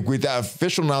last week. We got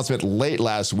official announcement late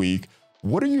last week.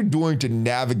 What are you doing to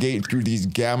navigate through these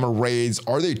Gamma raids?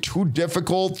 Are they too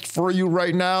difficult for you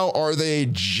right now? Are they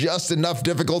just enough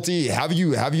difficulty? Have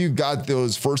you got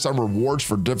those first time rewards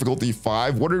for difficulty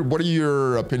 5? What are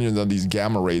your opinions on these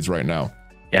Gamma raids right now?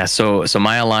 Yeah, so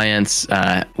my alliance,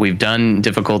 we've done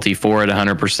difficulty 4 at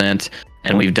 100%,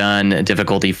 and we've done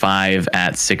difficulty 5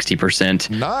 at 60%.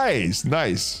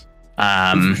 Nice.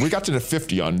 We got to the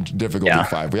 50 on difficulty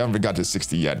 5. We haven't even got to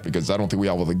 60 yet, because I don't think we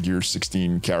have all the Gear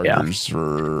 16 characters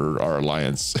for our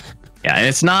alliance. Yeah, and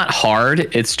it's not hard.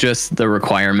 It's just the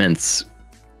requirements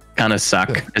kind of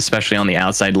suck, especially on the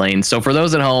outside lane. So for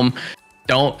those at home,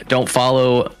 don't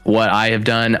follow what I have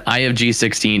done. I have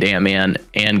G16, Ant-Man,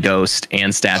 and Ghost,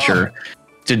 and Stature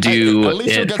to do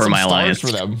it for my alliance.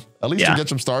 For them. At least you get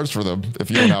some stars for them if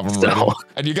you don't have them ready.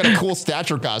 And you get a cool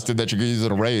Stature costume that you can use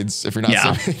in raids if you're not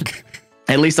simming.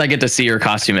 At least I get to see your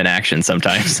costume in action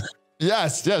sometimes.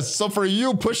 Yes. So for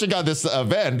you pushing on this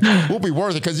event will be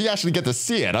worth it, because you actually get to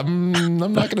see it. I'm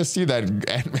not going to see that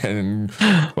Ant-Man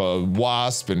and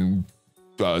Wasp and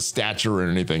Stature or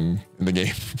anything in the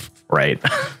game. Right.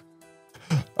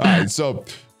 All right. So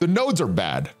the nodes are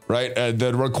bad, right?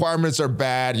 The requirements are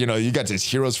bad. You know, you got this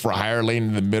heroes for hire lane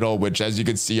in the middle, which, as you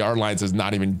can see, our alliance is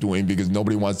not even doing, because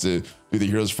nobody wants to do the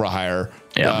heroes for hire.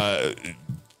 Yeah.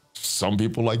 Some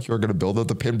people like you are going to build up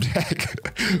the pimp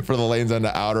deck for the lanes on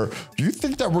the outer. Do you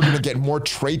think that we're going to get more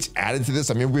traits added to this?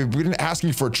 I mean, we've been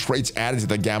asking for traits added to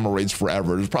the Gamma raids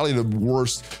forever. It's probably the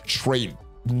worst trait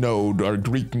node or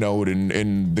Greek node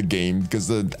in the game, because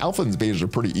the alpha and betas are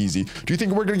pretty easy. Do you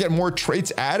think we're going to get more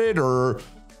traits added, or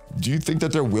do you think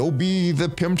that there will be the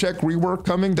Pimtech rework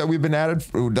coming that we've been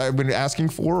asking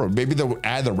for, or maybe they'll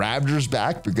add the Ravagers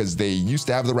back because they used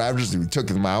to have the Ravagers and we took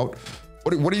them out?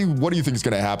 What do you think is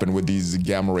going to happen with these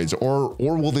gamma raids, or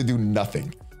will they do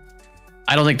nothing?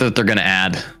 I don't think that they're going to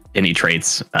add any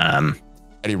traits.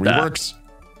 Any reworks?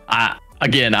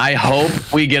 Again, I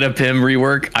hope we get a Pim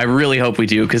rework. I really hope we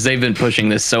do, because they've been pushing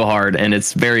this so hard, and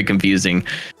it's very confusing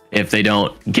if they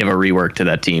don't give a rework to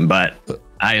that team. But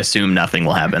I assume nothing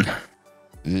will happen.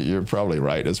 You're probably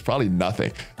right. It's probably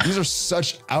nothing. These are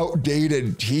such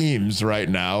outdated teams right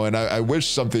now, and I wish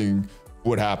something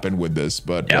would happen with this.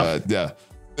 But yeah,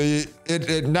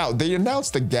 now they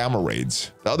announced the gamma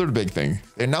raids. The other big thing,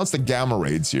 they announced the gamma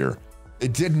raids here.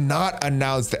 It did not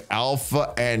announce the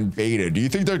alpha and beta. Do you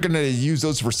think they're going to use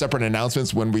those for separate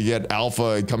announcements when we get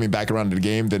alpha coming back around to the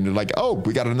game? Then they're like, oh,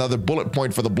 we got another bullet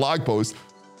point for the blog post.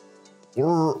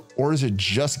 Or is it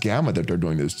just gamma that they're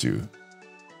doing this to?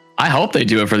 I hope they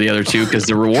do it for the other two, because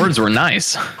the rewards were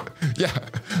nice. Yeah,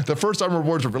 the first time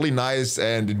rewards were really nice,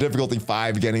 and the difficulty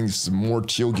 5 getting some more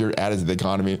teal gear added to the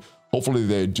economy. Hopefully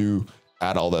they do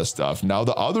add all that stuff. Now,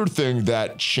 the other thing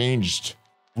that changed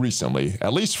recently,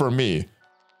 at least for me,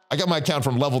 I got my account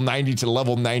from level 90 to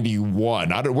level 91.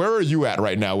 Where are you at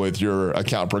right now with your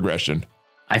account progression?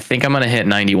 I think I'm going to hit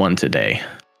 91 today.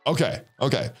 Okay.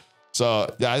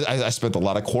 So yeah, I spent a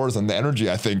lot of cores on the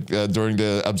energy, I think, during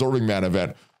the Absorbing Man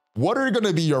event. What are going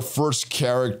to be your first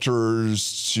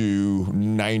characters to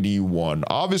 91?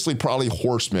 Obviously, probably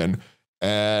Horseman,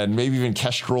 and maybe even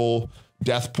Kestrel,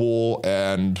 Deathpool,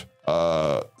 and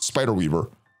Spider Weaver.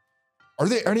 Are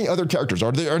there any other characters?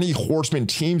 Are there any Horseman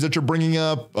teams that you're bringing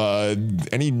up?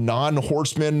 Any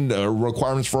non-Horseman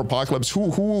requirements for Apocalypse?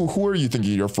 Who are you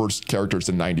thinking your first characters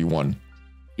to 91?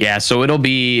 Yeah, so it'll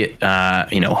be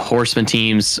Horseman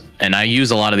teams, and I use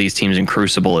a lot of these teams in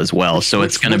Crucible as well. So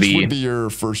it's going to be. What would be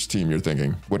your first team you're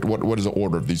thinking? What is the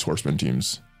order of these Horseman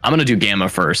teams? I'm going to do Gamma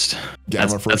first.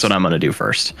 That's what I'm going to do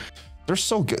first. They're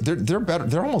so good. They're better.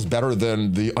 They're almost better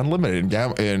than the Unlimited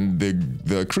and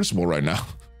the Crucible right now.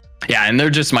 Yeah, and they're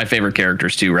just my favorite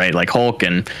characters too, right? Like Hulk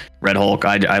and Red Hulk.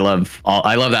 I love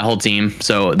that whole team.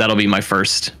 So that'll be my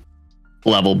first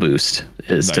level boost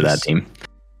to that team.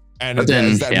 And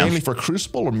is that mainly for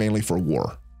Crucible or mainly for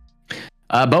War?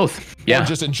 Both. Yeah. Or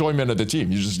just enjoyment of the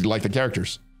team. You just like the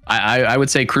characters. I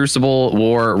would say Crucible,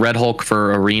 War, Red Hulk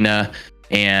for Arena,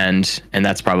 and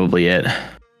that's probably it.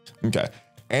 Okay.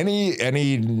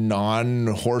 Any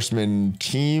non-Horseman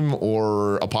team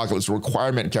or Apocalypse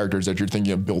requirement characters that you're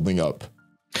thinking of building up?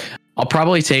 I'll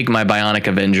probably take my Bionic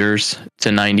Avengers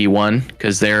to 91,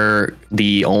 because they're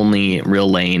the only real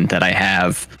lane that I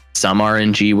have some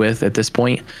RNG with at this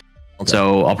point. Okay.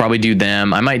 So I'll probably do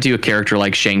them. I might do a character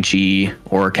like Shang-Chi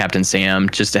or Captain Sam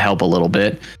just to help a little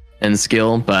bit in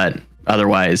skill, but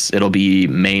otherwise it'll be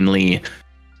mainly,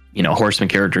 Horseman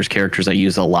characters I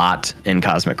use a lot in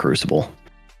Cosmic Crucible.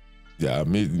 Yeah,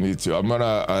 me too. I'm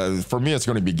gonna for me it's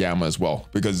gonna be Gamma as well,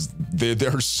 because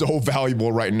they're so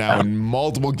valuable right now in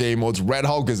multiple game modes. Red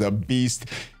Hulk is a beast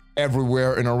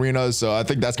everywhere in arenas, so I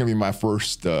think that's gonna be my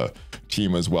first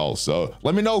team as well. So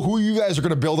let me know who you guys are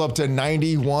gonna build up to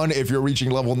 91 if you're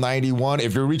reaching level 91.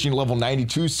 If you're reaching level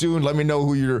 92 soon, let me know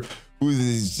who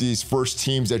these first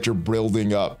teams that you're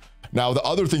building up. Now, the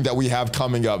other thing that we have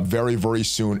coming up very, very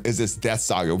soon is this Death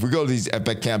Saga. If we go to these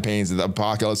epic campaigns, the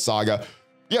Apocalypse Saga,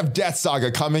 you have Death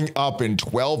Saga coming up in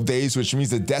 12 days, which means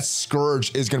the Death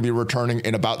Scourge is going to be returning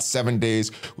in about 7 days,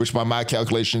 which by my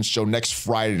calculations show next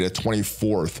Friday, the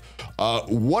 24th.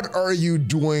 What are you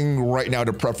doing right now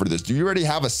to prep for this? Do you already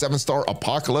have a 7-star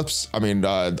Apocalypse?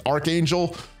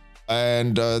 Archangel?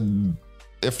 And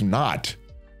if not,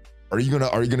 are you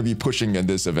gonna be pushing in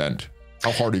this event?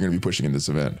 How hard are you gonna be pushing in this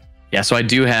event? Yeah, so I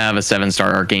do have a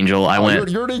 7-star Archangel.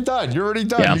 You're already done. You're already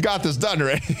done. Yeah. You got this done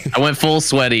already. I went full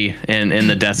sweaty in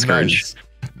the Death Scourge.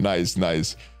 Nice.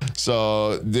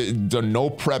 So the no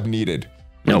prep needed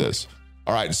for this.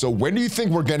 All right. So when do you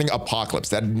think we're getting Apocalypse?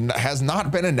 That has not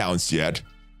been announced yet.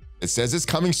 It says it's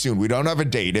coming soon. We don't have a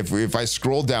date. If I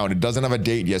scroll down, it doesn't have a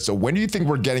date yet. So when do you think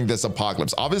we're getting this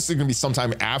Apocalypse? Obviously, it's going to be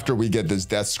sometime after we get this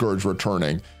Death Scourge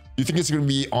returning. Do you think it's going to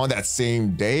be on that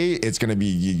same day? It's going to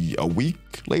be a week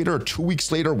later, 2 weeks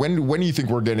later? When do you think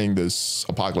we're getting this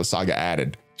Apocalypse Saga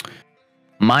added?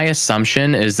 My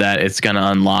assumption is that it's going to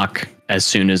unlock as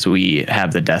soon as we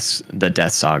have the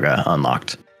Death Saga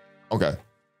unlocked. Okay.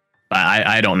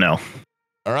 I don't know.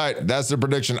 All right, that's the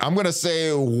prediction. I'm going to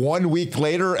say 1 week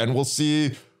later, and we'll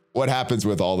see what happens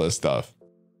with all this stuff.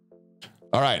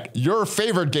 All right, your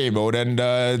favorite game mode,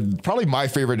 and probably my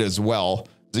favorite as well,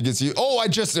 As you can see,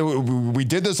 we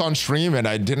did this on stream and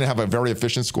I didn't have a very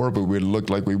efficient score, but we looked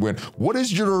like we win. What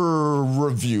is your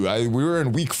review? We were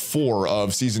in week 4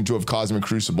 of season 2 of Cosmic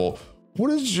Crucible.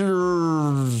 What is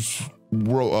your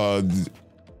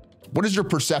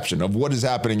perception of what is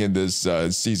happening in this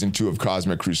season 2 of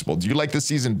Cosmic Crucible? Do you like this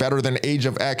season better than Age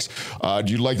of X?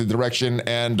 Do you like the direction?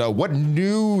 And what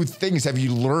new things have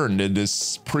you learned in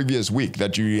this previous week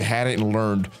that you hadn't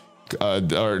learned? Or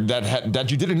that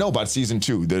you didn't know about season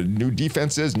 2, the new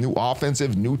defenses, new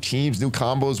offensive, new teams, new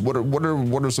combos. What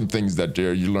are some things that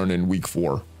you learned in week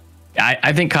 4?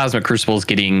 I think Cosmic Crucible is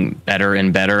getting better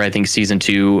and better. I think season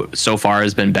 2 so far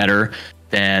has been better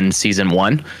than season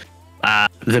 1.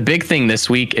 The big thing this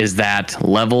week is that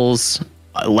levels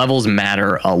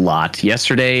matter a lot.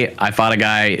 Yesterday, I fought a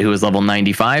guy who was level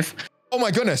 95. Oh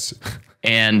my goodness!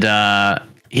 And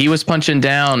he was punching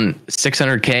down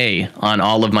 600k on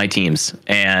all of my teams,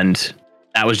 and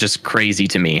that was just crazy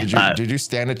to me. Did you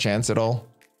stand a chance at all?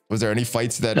 Was there any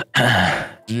fights that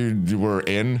you were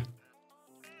in?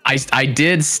 I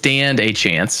did stand a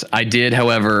chance. I did,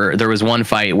 however, there was one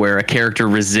fight where a character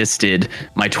resisted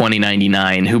my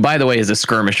 2099, who, by the way, is a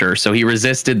skirmisher. So he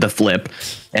resisted the flip,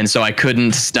 and so I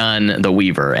couldn't stun the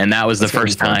Weaver. And that was the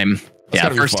first time. Yeah,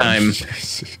 first time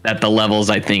that the levels,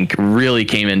 I think, really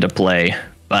came into play.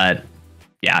 But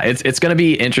yeah, it's going to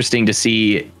be interesting to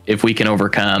see if we can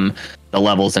overcome the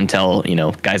levels until,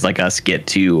 guys like us get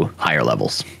to higher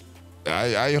levels.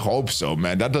 I hope so,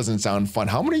 man. That doesn't sound fun.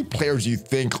 How many players do you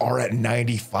think are at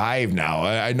 95 now?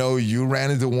 I know you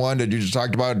ran into one that you just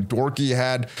talked about. Dorky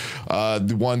had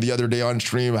the one the other day on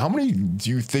stream. How many do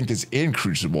you think is in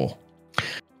Crucible?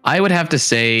 I would have to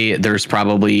say there's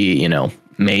probably,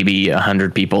 maybe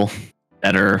 100 people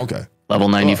that are level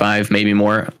 95, maybe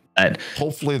more.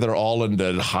 Hopefully they're all in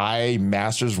the high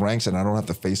masters ranks and I don't have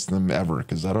to face them ever,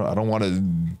 because I don't want to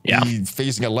be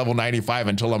facing a level 95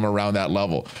 until I'm around that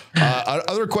level.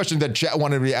 Other question that chat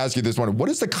wanted me to ask you this morning: what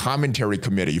is the commentary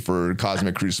committee for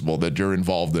Cosmic Crucible that you're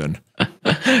involved in?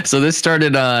 So this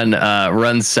started on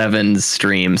Run 7's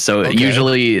stream. So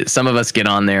usually some of us get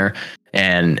on there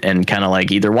and kind of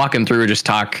like either walk him through or just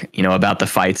talk, about the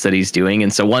fights that he's doing.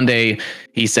 And so one day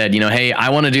he said, hey, I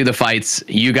want to do the fights.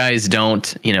 You guys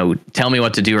don't, tell me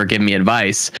what to do or give me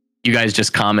advice. You guys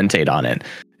just commentate on it.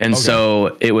 And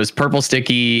so it was Purple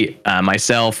Sticky,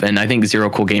 myself, and I think Zero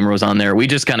Cool Gamer was on there. We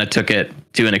just kind of took it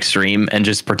to an extreme and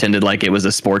just pretended like it was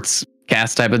a sports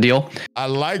cast type of deal. I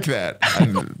like that.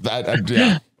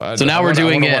 So now we're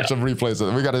doing it. Watch some replays.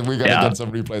 We gotta get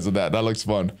some replays of that. That looks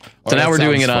fun. So now we're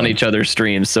doing it on each other's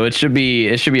streams. So it should be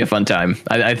a fun time.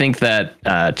 I think that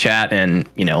chat and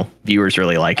viewers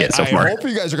really like it so far. I hope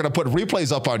you guys are gonna put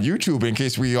replays up on YouTube in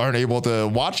case we aren't able to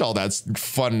watch all that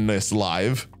funness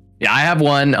live. Yeah, I have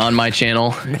one on my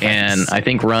channel, and I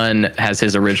think Run has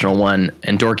his original one,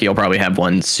 and Dorky will probably have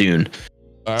one soon.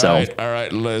 All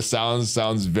right.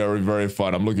 Sounds very, very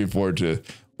fun. I'm looking forward to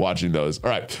watching those.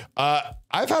 All right.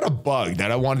 I've had a bug that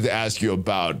I wanted to ask you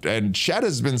about, and Chad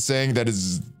has been saying that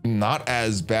is not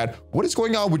as bad. What is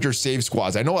going on with your save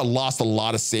squads? I know I lost a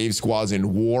lot of save squads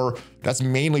in war. That's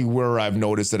mainly where I've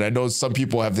noticed it. I know some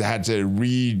people have had to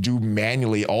redo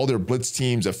manually all their Blitz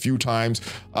teams a few times.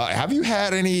 Have you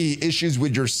had any issues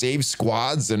with your save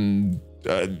squads? And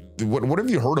what have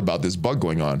you heard about this bug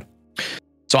going on?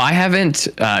 So I haven't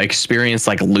experienced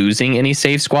like losing any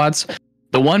save squads.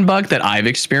 The one bug that I've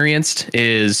experienced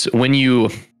is when you,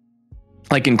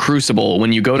 like in Crucible,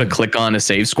 when you go to click on a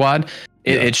save squad,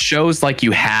 it shows like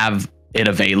you have it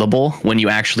available when you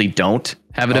actually don't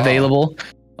have it available.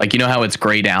 Like, how it's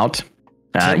grayed out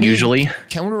usually.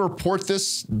 Can we report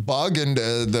this bug and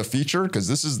the feature? Because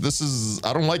this is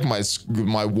I don't like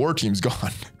my war team's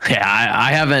gone. Yeah,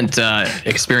 I haven't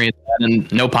experienced that,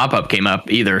 and no pop-up came up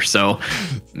either. So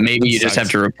maybe you just have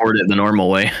to report it the normal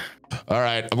way. All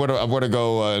right, I'm gonna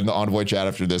go in the Envoy chat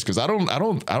after this, because I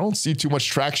don't see too much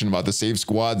traction about the save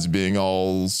squads being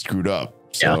all screwed up.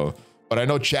 So, but I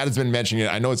know Chad has been mentioning it.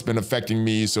 I know it's been affecting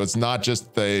me, so it's not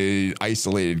just the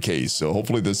isolated case. So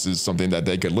hopefully this is something that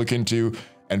they could look into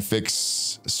and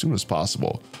fix as soon as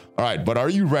possible. All right, but are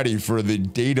you ready for the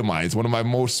DATAMINES? One of my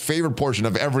most favorite portion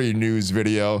of every news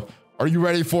video. Are you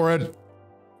ready for it?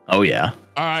 Oh yeah.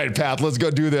 All right, Pat, let's go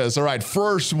do this. All right,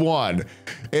 first one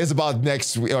is about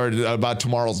next week, or about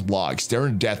tomorrow's vlog. Stare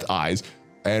in Death Eyes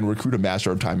and recruit a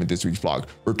Master of Time in this week's vlog.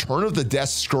 Return of the Death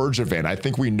Scourge event. I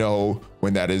think we know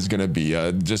when that is going to be.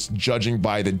 Just judging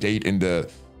by the date in the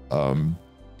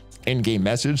in-game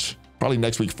message, probably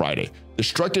next week, Friday.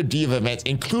 Destructive Diva events,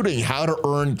 including how to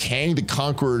earn Kang the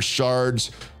Conqueror's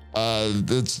shards.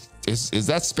 Is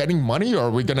that spending money, or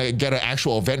are we going to get an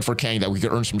actual event for Kang that we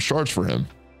could earn some shards for him?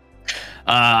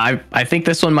 I think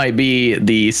this one might be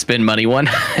the spend money one,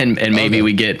 and maybe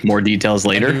we get more details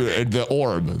later. The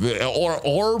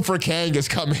orb for Kang is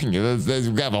coming.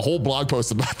 We have a whole blog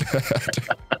post about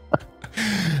that.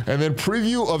 And then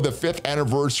preview of the 5th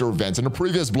anniversary events. In the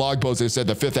previous blog post, they said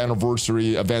the 5th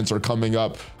anniversary events are coming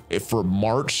up for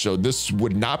March, so this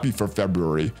would not be for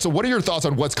February. So what are your thoughts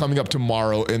on what's coming up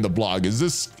tomorrow in the blog? Is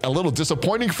this a little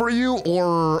disappointing for you,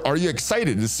 or are you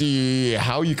excited to see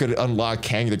how you could unlock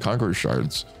Kang the Conqueror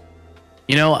shards?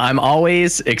 You know, I'm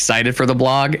always excited for the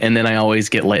blog, and then I always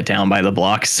get let down by the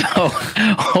blog. So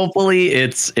hopefully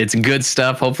it's good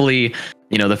stuff. Hopefully,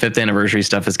 you know, the 5th anniversary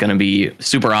stuff is going to be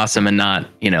super awesome and not,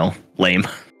 you know, lame.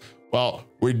 Well,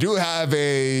 we do have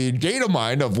a data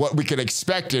mine of what we can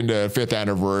expect in the 5th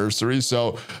anniversary.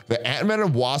 So the Ant-Man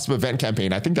and Wasp event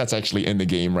campaign, I think that's actually in the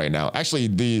game right now. Actually,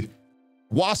 the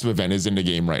Wasp event is in the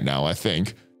game right now, I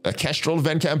think. The Kestrel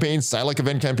event campaign, Psylocke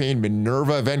event campaign,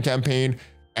 Minerva event campaign,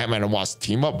 Ant-Man and Wasp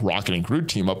team up, Rocket and Groot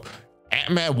team up,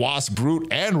 Ant-Man, Wasp, Groot,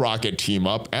 and Rocket team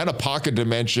up, and a pocket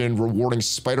dimension rewarding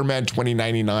Spider-Man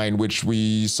 2099, which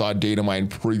we saw data mine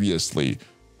previously.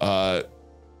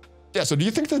 Yeah, so do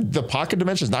you think that the pocket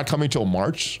dimension is not coming till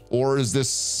March, or is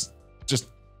this just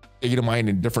data mine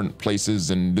in different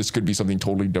places and this could be something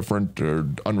totally different or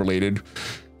unrelated? Do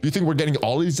you think we're getting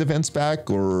all these events back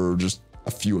or just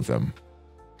a few of them?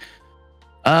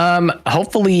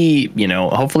 Hopefully, you know,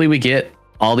 hopefully we get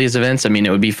all these events. I mean, it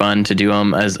would be fun to do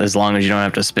them as long as you don't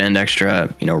have to spend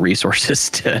extra, you know, resources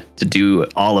to do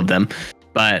all of them.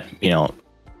 But, you know,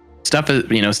 stuff to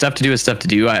do is stuff to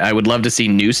do. I would love to see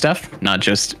new stuff, not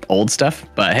just old stuff,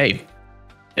 but hey,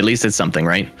 at least it's something,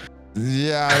 right?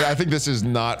 Yeah, I think this is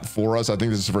not for us. I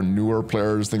think this is for newer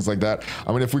players, things like that.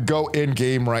 I mean, if we go in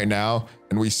game right now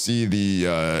and we see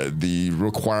the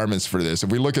requirements for this, if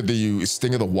we look at the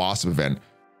Sting of the Wasp event,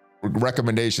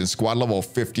 recommendation squad level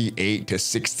 58 to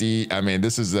 60. I mean,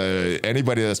 this is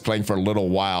anybody that's playing for a little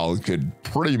while could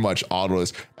pretty much auto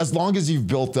this as long as you've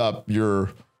built up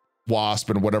your Wasp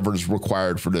and whatever is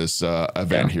required for this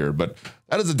event here. But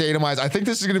that is a datamized. I think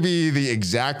this is going to be the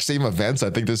exact same events. I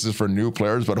think this is for new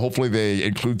players, but hopefully they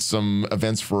include some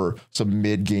events for some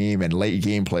mid game and late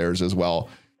game players as well.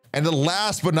 And then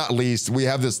last but not least, we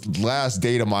have this last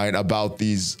data mine about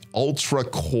these ultra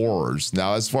cores.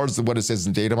 Now, as far as what it says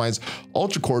in data mines,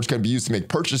 ultra cores can be used to make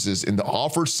purchases in the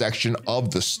offer section of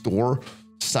the store.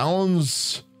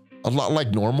 Sounds a lot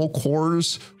like normal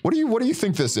cores. What do you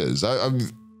think this is?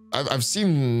 I've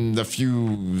seen a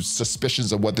few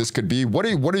suspicions of what this could be. What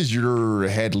is your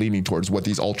head leaning towards what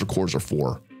these ultra cores are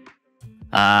for?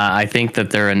 I think that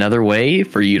they're another way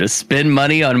for you to spend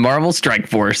money on Marvel Strike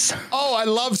Force. Oh, I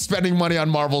love spending money on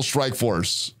Marvel Strike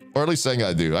Force. Or at least saying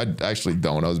I do. I actually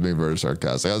don't. I was being very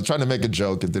sarcastic. I was trying to make a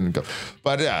joke. It didn't go.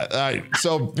 But yeah, all right.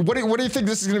 So what do you think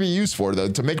this is going to be used for, though?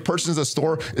 To make purchases in the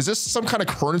store? Is this some kind of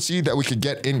currency that we could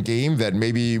get in game that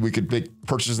maybe we could make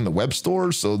purchases in the web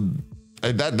store? So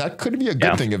that could be a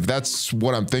good thing if that's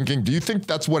what I'm thinking. Do you think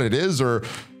that's what it is? Or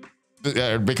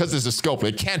because there's a scope,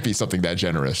 it can't be something that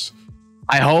generous?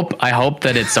 I hope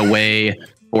that it's a way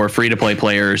for free-to-play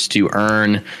players to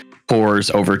earn cores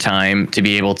over time to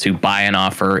be able to buy an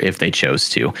offer if they chose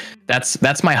to.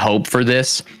 That's my hope for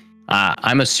this.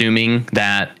 I'm assuming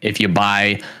that if you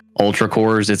buy ultra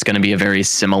cores, it's going to be a very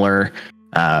similar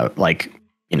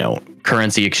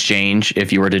currency exchange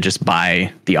if you were to just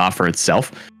buy the offer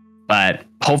itself. But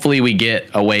hopefully we get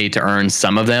a way to earn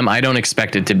some of them. I don't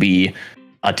expect it to be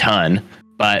a ton,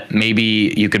 but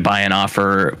maybe you could buy an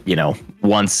offer, you know,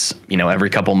 once, you know, every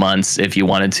couple months if you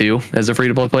wanted to as a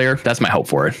free-to-play player. That's my hope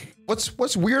for it.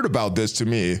 What's weird about this to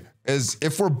me is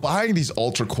if we're buying these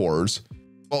ultra cores,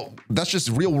 well, that's just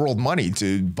real world money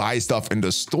to buy stuff in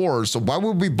the store. So why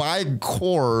would we buy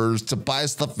cores to buy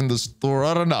stuff in the store?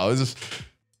 I don't know.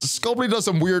 Scopely does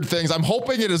some weird things. I'm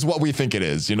hoping it is what we think it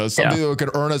is. You know, something that we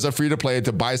could earn as a free-to-play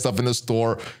to buy stuff in the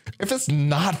store. If it's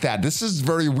not that, this is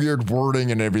very weird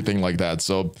wording and everything like that.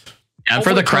 So, and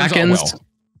for the Krakens,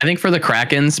 I think for the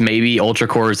Krakens, maybe Ultra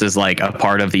Cores is like a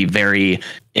part of the very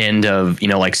end of, you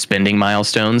know, like spending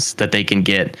milestones that they can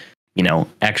get, you know,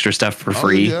 extra stuff for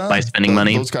free by spending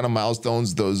money. Those kind of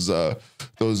milestones, those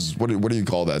what do you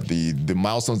call that? The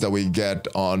milestones that we get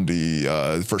on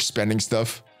the for spending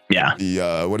stuff. Yeah.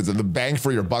 The what is it? The bang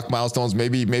for your buck milestones.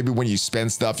 Maybe when you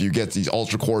spend stuff, you get these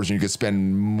ultra cores and you can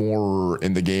spend more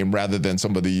in the game rather than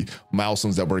some of the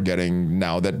milestones that we're getting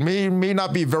now that may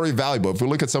not be very valuable. If we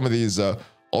look at some of these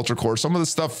ultra cores, some of the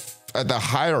stuff at the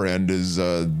higher end is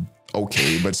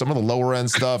okay, but some of the lower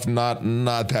end stuff not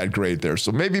that great there.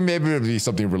 So maybe it'll be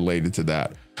something related to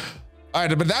that. All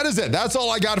right, but that is it. That's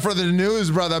all I got for the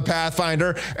news, brother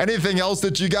Pathfinder. Anything else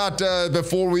that you got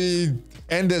before we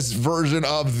end this version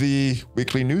of the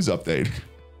weekly news update?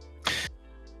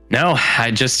 No,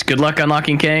 I just good luck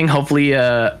unlocking Kang. Hopefully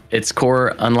it's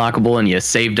core unlockable and you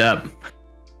saved up.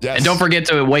 Yes. And don't forget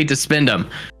to wait to spend them.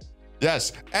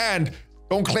 Yes. And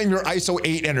don't claim your ISO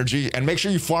 8 energy, and make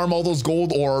sure you farm all those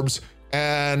gold orbs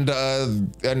and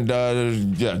open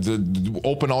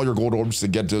all your gold orbs to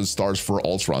get those stars for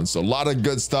Ultron. So a lot of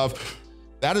good stuff.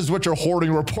 That is what your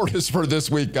hoarding report is for this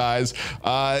week, guys.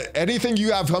 Anything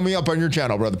you have coming up on your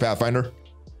channel, Brother Pathfinder?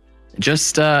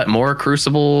 Just more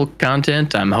Crucible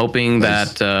content. I'm hoping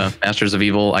that Masters of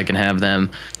Evil, I can have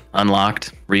them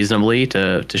unlocked reasonably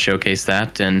to showcase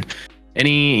that, and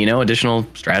any additional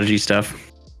strategy stuff.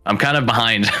 I'm kind of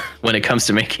behind when it comes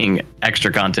to making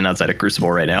extra content outside of Crucible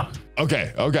right now.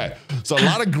 Okay. So a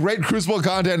lot of great Crucible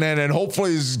content, and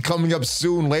hopefully is coming up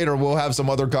soon. Later, we'll have some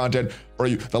other content for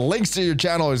you. The links to your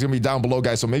channel is gonna be down below,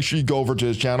 guys. So make sure you go over to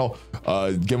his channel,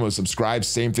 give him a subscribe.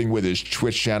 Same thing with his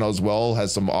Twitch channel as well.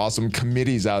 Has some awesome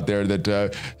committees out there that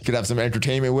you can have some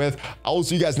entertainment with. I will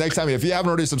see you guys next time. If you haven't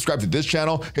already subscribed to this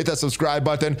channel, hit that subscribe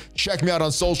button. Check me out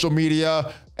on social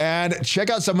media, and check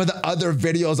out some of the other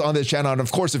videos on this channel. And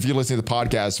of course, if you're listening to the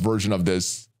podcast version of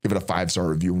this, give it a 5-star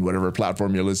review on whatever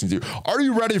platform you're listening to. Are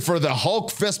you ready for the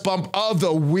Hulk fist bump of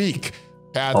the week,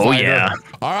 Pathfinder? Oh, yeah.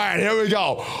 All right, here we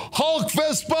go. Hulk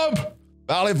fist bump.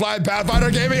 ValleyFlyin, Pathfinder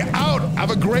Gaming out.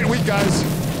 Have a great week,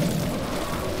 guys.